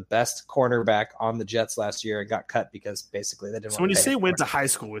 Actually, was the best cornerback on the Jets last year and got cut because basically they didn't. So when you say went to high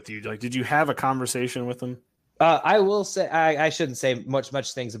school with you, like, did you have a conversation with him? I will say I shouldn't say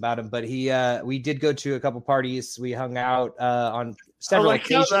much things about him, but we did go to a couple parties. We hung out on several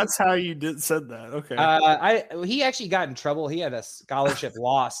occasions. That's how you said that. Okay. He actually got in trouble. He had a scholarship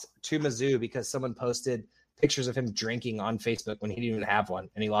lost to Mizzou because someone posted pictures of him drinking on Facebook when he didn't even have one,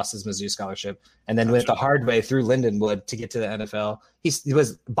 and he lost his Mizzou scholarship and then went the hard way through Lindenwood to get to the NFL. He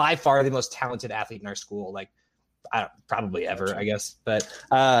was by far the most talented athlete in our school, like probably ever, I guess. But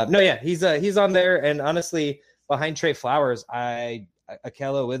he's on there, and honestly, behind Trey Flowers,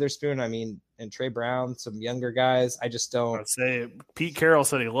 Akello Witherspoon, and Trey Brown, some younger guys. I just don't. I'd say Pete Carroll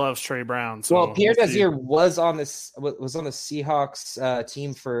said he loves Trey Brown. So well, Pierre Dozier was on the Seahawks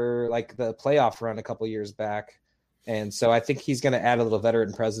team for like the playoff run a couple years back, and so I think he's going to add a little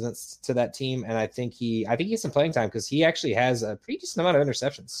veteran presence to that team. And I think he has some playing time because he actually has a pretty decent amount of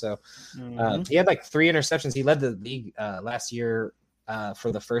interceptions. So he had like 3 interceptions. He led the league last year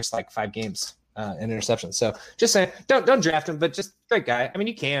for the first like 5 games. In interception. So just saying, don't draft him, but just great guy.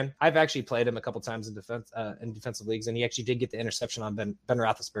 You can. I've actually played him a couple times in defensive leagues, and he actually did get the interception on Ben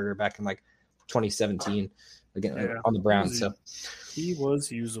Roethlisberger back in like 2017 again on the Browns. So he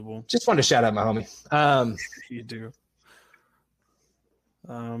was usable. Just wanted to shout out my homie. You do.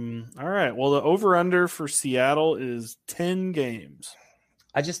 All right. Well, the over/under for Seattle is 10 games.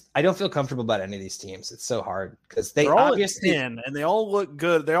 I don't feel comfortable about any of these teams. It's so hard because they're all obviously at 10 and they all look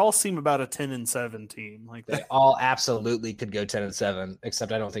good. They all seem about a 10-7 team. Like they all absolutely could go 10-7,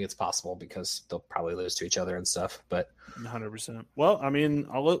 except I don't think it's possible because they'll probably lose to each other and stuff. But 100%. Well,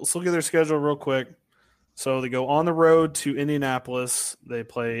 let's look at their schedule real quick. So they go on the road to Indianapolis. They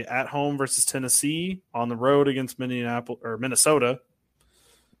play at home versus Tennessee, on the road against Minnesota,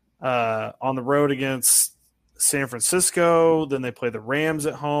 on the road against San Francisco, then they play the Rams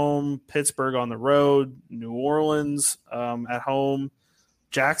at home, Pittsburgh on the road, New Orleans at home,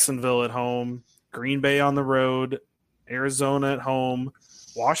 Jacksonville at home, Green Bay on the road, Arizona at home,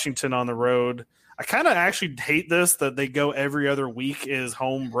 Washington on the road. I kind of actually hate this that they go every other week is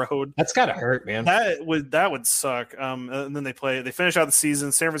home road. That's gotta hurt, man. That would suck. And then they finish out the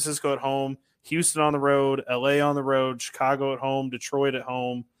season, San Francisco at home, Houston on the road, LA on the road, Chicago at home, Detroit at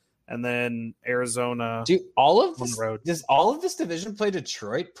home. And then Arizona. Dude, does all of this division play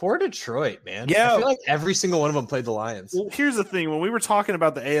Detroit? Poor Detroit, man. Yeah. I feel like every single one of them played the Lions. Well, here's the thing. When we were talking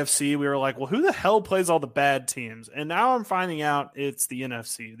about the AFC, we were like, well, who the hell plays all the bad teams? And now I'm finding out it's the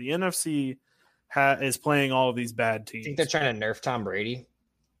NFC. The NFC is playing all of these bad teams. I think they're trying to nerf Tom Brady.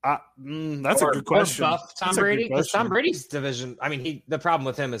 That's a good question. Buff Tom Brady? Because Tom Brady's division, the problem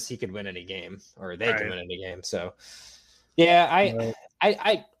with him is he could win any game, or they can win any game. So, yeah,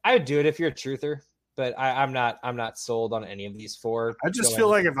 I would do it if you're a truther, but I'm not sold on any of these 4. I just feel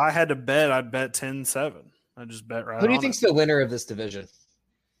like if I had to bet, I'd bet 10-7. I just bet right. Who do you think's the winner of this division?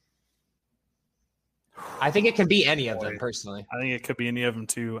 I think it can be any of them, personally. I think it could be any of them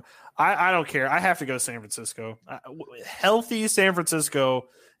too. I don't care. I have to go San Francisco. Healthy San Francisco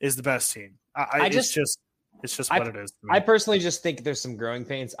is the best team. It's just what it is. I personally just think there's some growing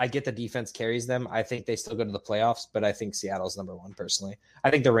pains. I get the defense carries them. I think they still go to the playoffs, but I think Seattle's number one personally.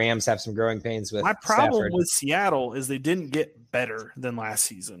 I think the Rams have some growing pains with my problem Stafford. with Seattle is they didn't get better than last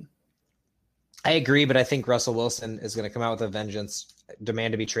season. I agree, but I think Russell Wilson is going to come out with a vengeance,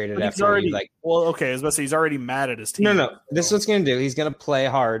 demand to be traded But after I was about to say he's already mad at his team. No. This is what's going to do. He's going to play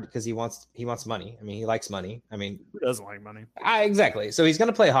hard because he wants money. I mean, he likes money. I mean, who doesn't like money? Exactly. So he's going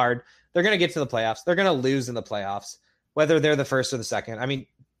to play hard. They're going to get to the playoffs. They're going to lose in the playoffs, whether they're the first or the second. I mean,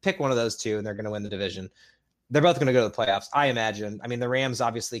 pick one of those two, and they're going to win the division. They're both going to go to the playoffs, I imagine. I mean, the Rams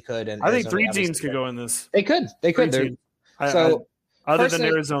obviously could, and I think three teams could go in this. They could. Other than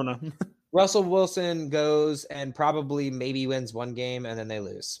Arizona. Russell Wilson goes and probably maybe wins one game, and then they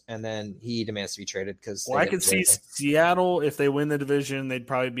lose, and then he demands to be traded because. Well, I could see Seattle, if they win the division, they'd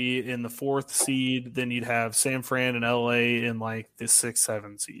probably be in the 4th seed. Then you'd have San Fran and LA in like the 6th,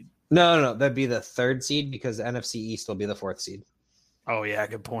 7th seed. No, that'd be the 3rd seed because the NFC East will be the 4th seed. Oh yeah,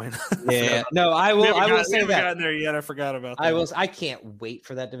 good point. Yeah, no, I will say that. Gotten there yet? I forgot about that. I can't wait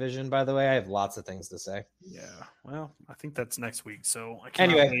for that division. By the way, I have lots of things to say. Yeah, well, I think that's next week. So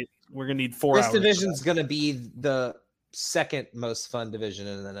anyway, we're gonna need 4 hours. This division's gonna be the second most fun division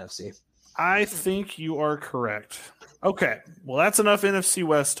in the NFC. I think you are correct. Okay, well, that's enough NFC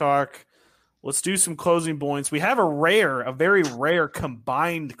West talk. Let's do some closing points. We have a very rare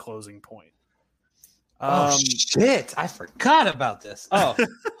combined closing point. Shit! I forgot about this. Oh,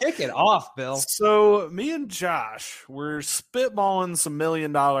 kick it off, Bill. So me and Josh were spitballing some $1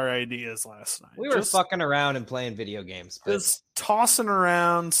 million ideas last night. We were fucking around and playing video games. Just tossing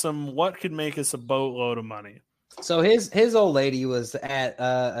around some what could make us a boatload of money. So his old lady was at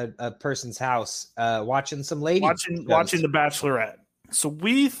a person's house watching some lady watching The Bachelorette. So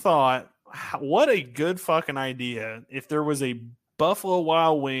we thought, what a good fucking idea if there was a Buffalo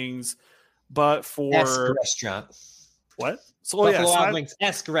Wild Wings. But for restaurant, what? So Buffalo Wild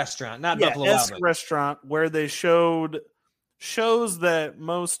Wings-esque restaurant, not Buffalo Wild Wings restaurant where they showed shows that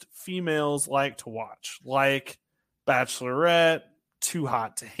most females like to watch, like Bachelorette, Too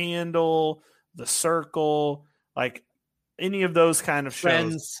Hot to Handle, The Circle, like any of those kind of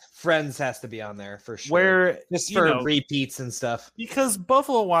shows. Friends has to be on there for sure. Where just for repeats and stuff. Because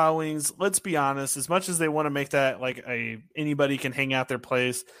Buffalo Wild Wings, let's be honest, as much as they want to make that like anybody can hang out their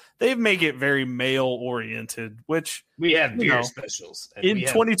place, they make it very male oriented, which we have beer specials in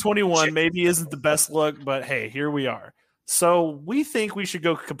 2021 maybe isn't the best look, but hey, here we are. So we think we should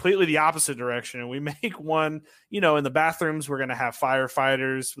go completely the opposite direction, and we make one, in the bathrooms, we're going to have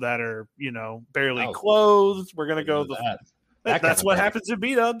firefighters that are, barely clothed. We're going to go that's what happens at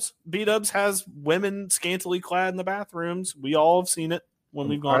B-Dubs. B-Dubs has women scantily clad in the bathrooms. We all have seen it when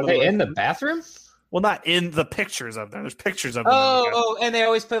we've gone. Are they in the bathroom? Well, not in the pictures of them. There's pictures of them. And they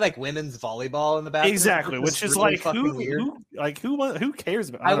always play like women's volleyball in the bathroom. Exactly, which is really like who cares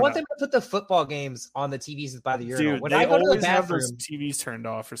about? I want them to put the football games on the TVs by the urinal. Dude, they always have those TVs turned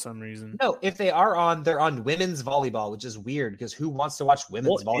off for some reason. No, if they are on, they're on women's volleyball, which is weird because who wants to watch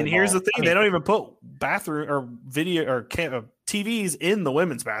women's volleyball? And here's the thing: they don't even put bathroom or video or TVs in the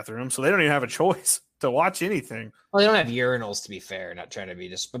women's bathroom, so they don't even have a choice to watch anything. Well, they don't have urinals, to be fair. Not trying to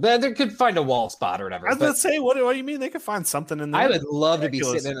be but they could find a wall spot or whatever. I was going to say, what do you mean? They could find something in there. I would love to be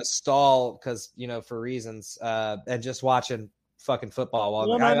sitting in a stall because, for reasons, and just watching fucking football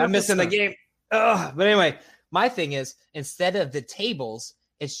while I'm missing the game. Ugh. But anyway, my thing is, instead of the tables,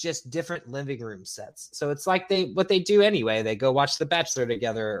 it's just different living room sets. So it's like what they do anyway. They go watch The Bachelor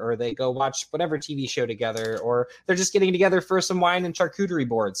together, or they go watch whatever TV show together, or they're just getting together for some wine and charcuterie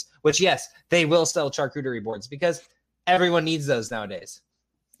boards, which, yes, they will sell charcuterie boards because everyone needs those nowadays.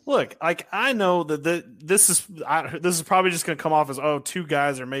 Look, like I know that this is probably just going to come off as, two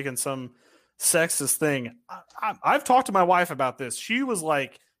guys are making some sexist thing. I've talked to my wife about this. She was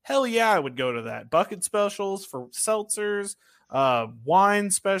like, hell yeah, I would go to that. Bucket specials for seltzers,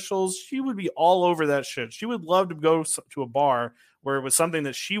 wine specials. She would be all over that shit. She would love to go to a bar where it was something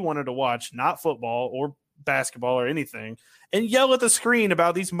that she wanted to watch, not football or basketball or anything, and yell at the screen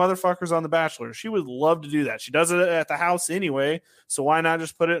about these motherfuckers on The Bachelor. She would love to do that. She does it at the house anyway, so why not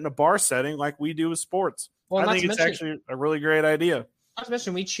just put it in a bar setting like we do with sports? Well, I think it's actually a really great idea. Not to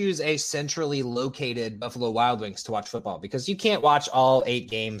mention, we choose a centrally located Buffalo Wild Wings to watch football because you can't watch all 8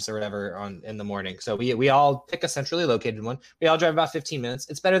 games or whatever in the morning. So we all pick a centrally located one. We all drive about 15 minutes.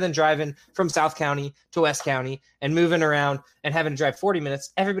 It's better than driving from South They to West County and moving around and having to drive 40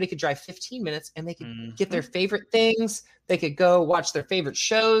 minutes. Everybody could drive 15 minutes and they could get their favorite things. They could go watch their favorite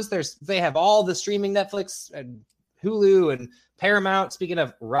shows. They have all the streaming Netflix and Hulu and Paramount. Speaking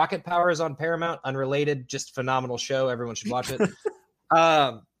of, Rocket Power is on Paramount, unrelated, just phenomenal show. Everyone should watch it.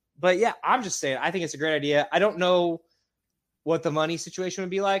 But yeah, I'm just saying, I think it's a great idea. I don't know what the money situation would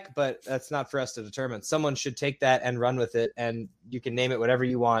be like, but that's not for us to determine. Someone should take that and run with it, and you can name it whatever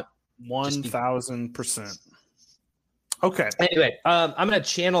you want. 1,000%. Okay. Anyway, I'm going to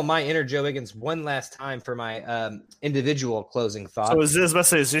channel my inner Joe Wiggins one last time for my individual closing thought. So is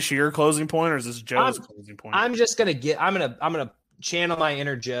this your closing point or is this Joe's closing point? I'm going to channel my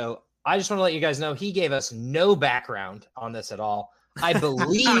inner Joe. I just want to let you guys know he gave us no background on this at all. I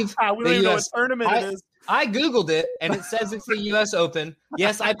believe we don't even know what tournament it is. I Googled it and it says it's the US Open.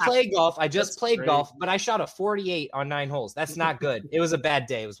 Yes, I play golf. I just played golf, but I shot a 48 on 9 holes. That's not good. It was a bad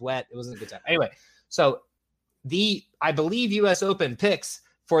day. It was wet. It wasn't a good time. Anyway, so I believe US Open picks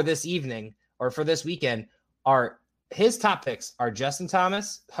for this evening or for this weekend are his top picks are Justin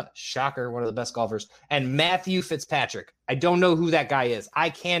Thomas, shocker, one of the best golfers, and Matthew Fitzpatrick. I don't know who that guy is. I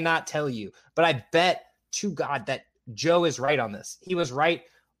cannot tell you, but I bet to God that Joe is right on this. He was right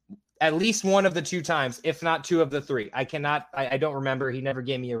at least one of the 2 times, if not 2 of the 3. I don't remember. He never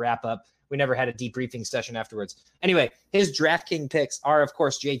gave me a wrap up. We never had a debriefing session afterwards. Anyway, his DraftKings picks are, of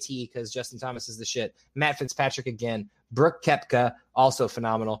course, JT, because Justin Thomas is the shit. Matt Fitzpatrick again. Brooke Koepka, also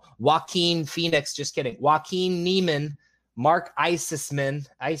phenomenal. Joaquin Phoenix, just kidding. Joaquin Neiman. Mark Eisesman.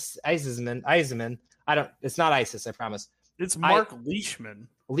 It's not ISIS, I promise. It's Mark Leishman.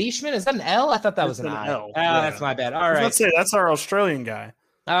 Leishman? Is that an L? I thought that was an I. L. That's my bad. All right. Let's say that's our Australian guy.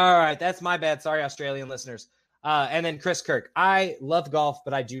 All right. That's my bad. Sorry, Australian listeners. And then Chris Kirk. I love golf,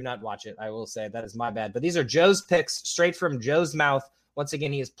 but I do not watch it. I will say that is my bad. But these are Joe's picks straight from Joe's mouth. Once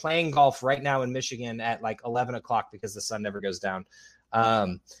again, he is playing golf right now in Michigan at like 11 o'clock because the sun never goes down.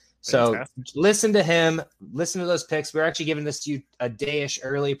 So listen to him. Listen to those picks. We're actually giving this to you a day-ish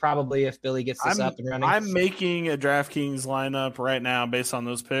early, probably, if Billy gets this up and running. I'm making a DraftKings lineup right now based on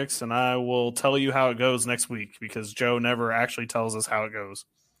those picks, and I will tell you how it goes next week because Joe never actually tells us how it goes.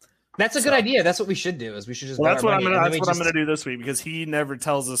 That's a good idea. That's what we should do. Is we should just. Well, that's what I'm going to do this week because he never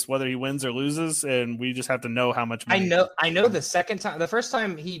tells us whether he wins or loses, and we just have to know how much money. I know. The first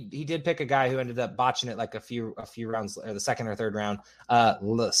time he did pick a guy who ended up botching it like a few rounds, or the second or third round.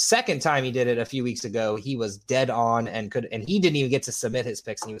 The second time he did it a few weeks ago, he was dead on and he didn't even get to submit his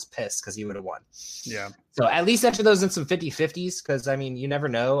picks, and he was pissed because he would have won. Yeah. So at least enter those in some 50-50s because I mean you never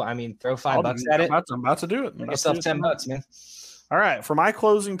know. I mean throw $5 at it. I'm about to do it. Get yourself $10, man. All right, for my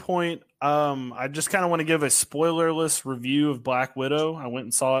closing point, I just kind of want to give a spoilerless review of Black Widow. I went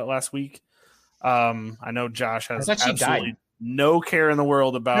and saw it last week. I know Josh has absolutely no care in the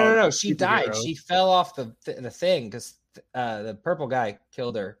world about. No, she died. She fell off the thing because the purple guy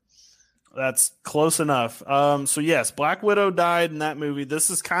killed her. That's close enough. So yes, Black Widow died in that movie. This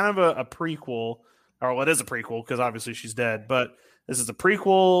is kind of a prequel, or well, it is a prequel because obviously she's dead. But this is a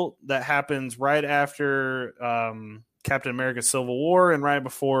prequel that happens right after Captain America Civil War and right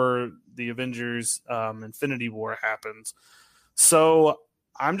before the Avengers Infinity War happens. So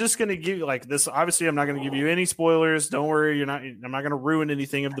I'm just going to give you like this. Obviously, I'm not going to give you any spoilers. Don't worry. I'm not going to ruin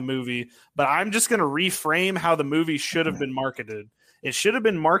anything of the movie, but I'm just going to reframe how the movie should have been marketed. It should have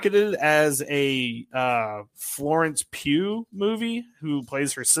been marketed as a Florence Pugh movie who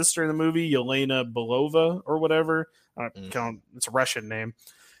plays her sister in the movie, Yelena Belova or whatever. It's a Russian name.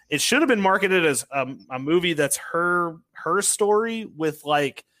 It should have been marketed as a movie that's her story with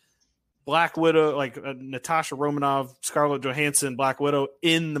like Black Widow, like Natasha Romanoff, Scarlett Johansson, Black Widow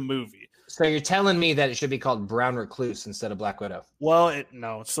in the movie. So you're telling me that it should be called Brown Recluse instead of Black Widow? Well, it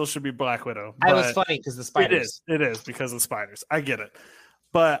still should be Black Widow. It was funny because the spiders. It is because of the spiders. I get it.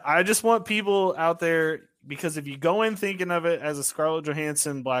 But I just want people out there, because if you go in thinking of it as a Scarlett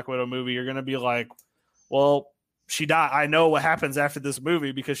Johansson Black Widow movie, you're going to be like, well, she died. I know what happens after this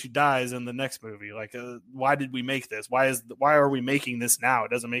movie because she dies in the next movie. Like, why did we make this? Why are we making this now?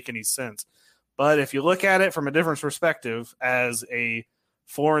 It doesn't make any sense. But if you look at it from a different perspective as a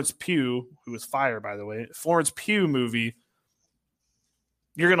Florence Pugh, who was fired, by the way, Florence Pugh movie,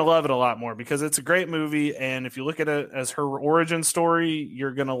 you're going to love it a lot more because it's a great movie. And if you look at it as her origin story,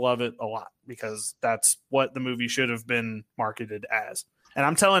 you're going to love it a lot because that's what the movie should have been marketed as. And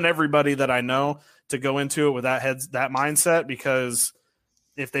I'm telling everybody that I know to go into it with that mindset, because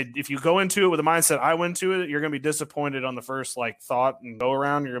if you go into it with the mindset I went to it, you're going to be disappointed on the first thought and go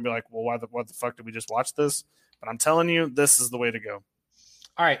around. You're going to be like, well, what the fuck did we just watch this? But I'm telling you, this is the way to go.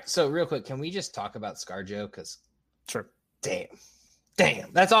 All right. So real quick, can we just talk about ScarJo? Because sure. Damn.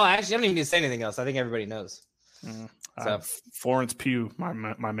 That's all. Actually, I don't even need to say anything else. I think everybody knows. Florence Pugh, my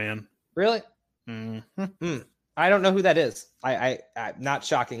man. Really? Mm-hmm. I don't know who that is. I not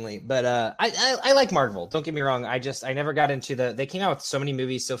shockingly, but I like Marvel. Don't get me wrong. I never got into they came out with so many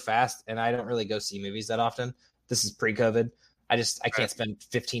movies so fast, and I don't really go see movies that often. This is pre-COVID. I can't spend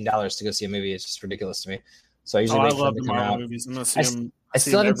 $15 to go see a movie. It's just ridiculous to me. So I usually wait for them to come out. Movies. I'm gonna see them. I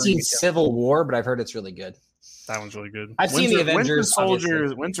still haven't seen Civil War, but I've heard it's really good. That one's really good. I've seen the Avengers.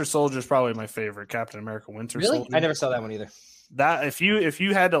 Winter Soldier is probably my favorite. Captain America: Winter Soldier. I never saw that one either. That if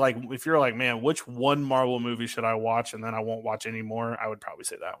you had to if you're like, man, which one Marvel movie should I watch and then I won't watch anymore, I would probably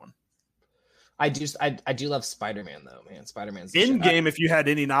say that one. I do love Spider-Man though, man. Spider-Man's Endgame. If you had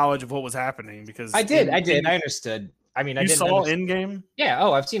any knowledge of what was happening, because I did, I understood. I mean, I saw Endgame. Yeah.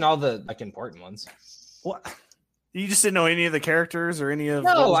 Oh, I've seen all the important ones. What? You just didn't know any of the characters or any of?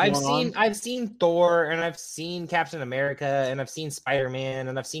 No, I've seen Thor, and I've seen Captain America, and I've seen Spider-Man,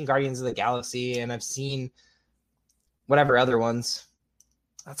 and I've seen Guardians of the Galaxy, and I've seen whatever other ones.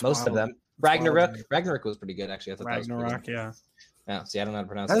 That's most of them. Ragnarok was pretty good, actually. I thought Ragnarok, that was pretty good. Yeah, see, I don't know how to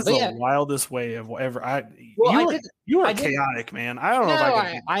pronounce it. That's the wildest way of ever. You are chaotic, man. I don't know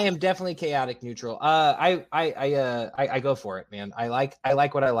if I am definitely chaotic neutral. I go for it, man. I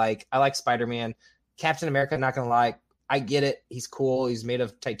like what I like. I like Spider-Man. Captain America, not gonna lie, I get it. He's cool. He's made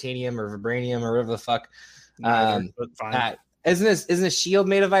of titanium or vibranium or whatever the fuck. Isn't his shield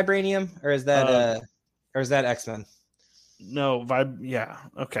made of vibranium, or is that X-Men? No, yeah.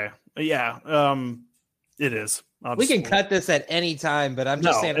 Okay. Yeah. It is. We can cut this at any time, but I'm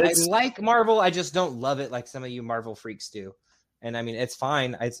just saying I like Marvel. I just don't love it like some of you Marvel freaks do. And I mean, it's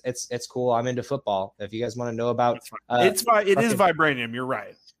fine. It's cool. I'm into football. If you guys want to know about, it is vibranium. You're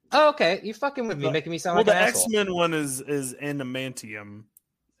right. Oh, okay. You fucking with me, making me sound like an asshole. The X-Men one is adamantium,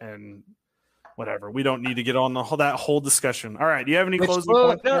 and whatever. We don't need to get on that whole discussion. All right. Do you have any closing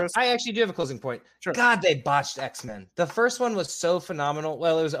points? No, I actually do have a closing point. Sure. God, they botched X-Men. The first one was so phenomenal.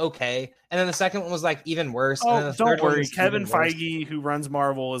 Well, it was okay. And then the second one was like even worse. Oh, and then the don't worry. Kevin Feige, who runs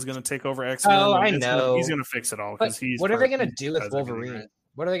Marvel, is going to take over X-Men. Oh, I know. He's going to fix it all. What are they going to do with Wolverine?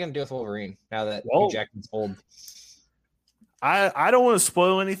 What are they going to do with Wolverine now that Hugh Jackman's old? I don't want to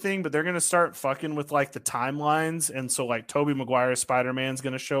spoil anything, but they're going to start fucking with like the timelines. And so like Tobey Maguire's Spider-Man's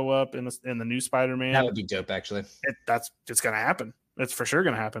going to show up in the new Spider-Man. That would be dope, actually. That's just going to happen. It's for sure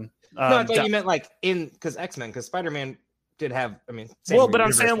going to happen. No, I thought you meant like because X-Men, because Spider-Man did have, but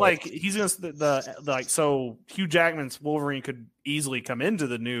I'm saying like he's going to so Hugh Jackman's Wolverine could easily come into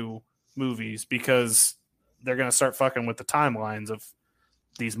the new movies because they're going to start fucking with the timelines of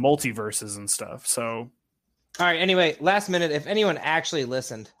these multiverses and stuff. So. All right. Anyway, last minute. If anyone actually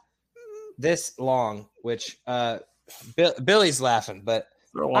listened this long, which Billy's laughing, but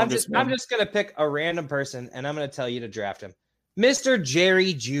I'm just gonna pick a random person and I'm gonna tell you to draft him, Mr.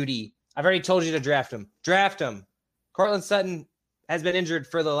 Jerry Jeudy. I've already told you to draft him. Draft him. Cortland Sutton has been injured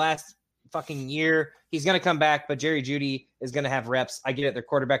for the last fucking year. He's gonna come back, but Jerry Jeudy is gonna have reps. I get it. Their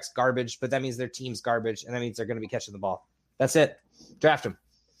quarterback's garbage, but that means their team's garbage, and that means they're gonna be catching the ball. That's it. Draft him.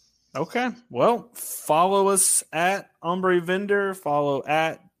 Okay. Well, follow us at Ombre Vendor, follow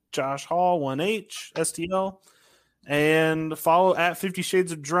at Josh Hall 1H STL, and follow at 50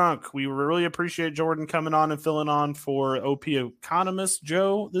 Shades of Drunk. We really appreciate Jordan coming on and filling on for OP Economist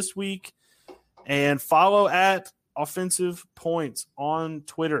Joe this week. And follow at Offensive Points on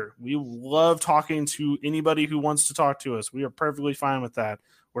Twitter. We love talking to anybody who wants to talk to us. We are perfectly fine with that.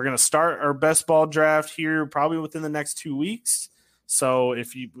 We're going to start our best ball draft here probably within the next 2 weeks. So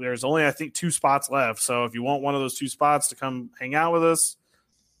there's only, I think, 2 spots left. So if you want one of those 2 spots to come hang out with us,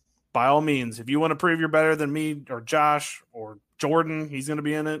 by all means. If you want to prove you're better than me or Josh or Jordan, he's going to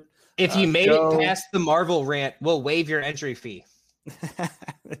be in it. If you made it past the Marvel rant, we'll waive your entry fee.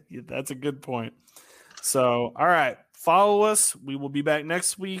 That's a good point. So, all right. Follow us. We will be back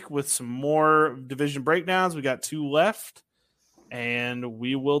next week with some more division breakdowns. We got 2 left. And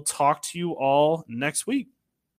we will talk to you all next week.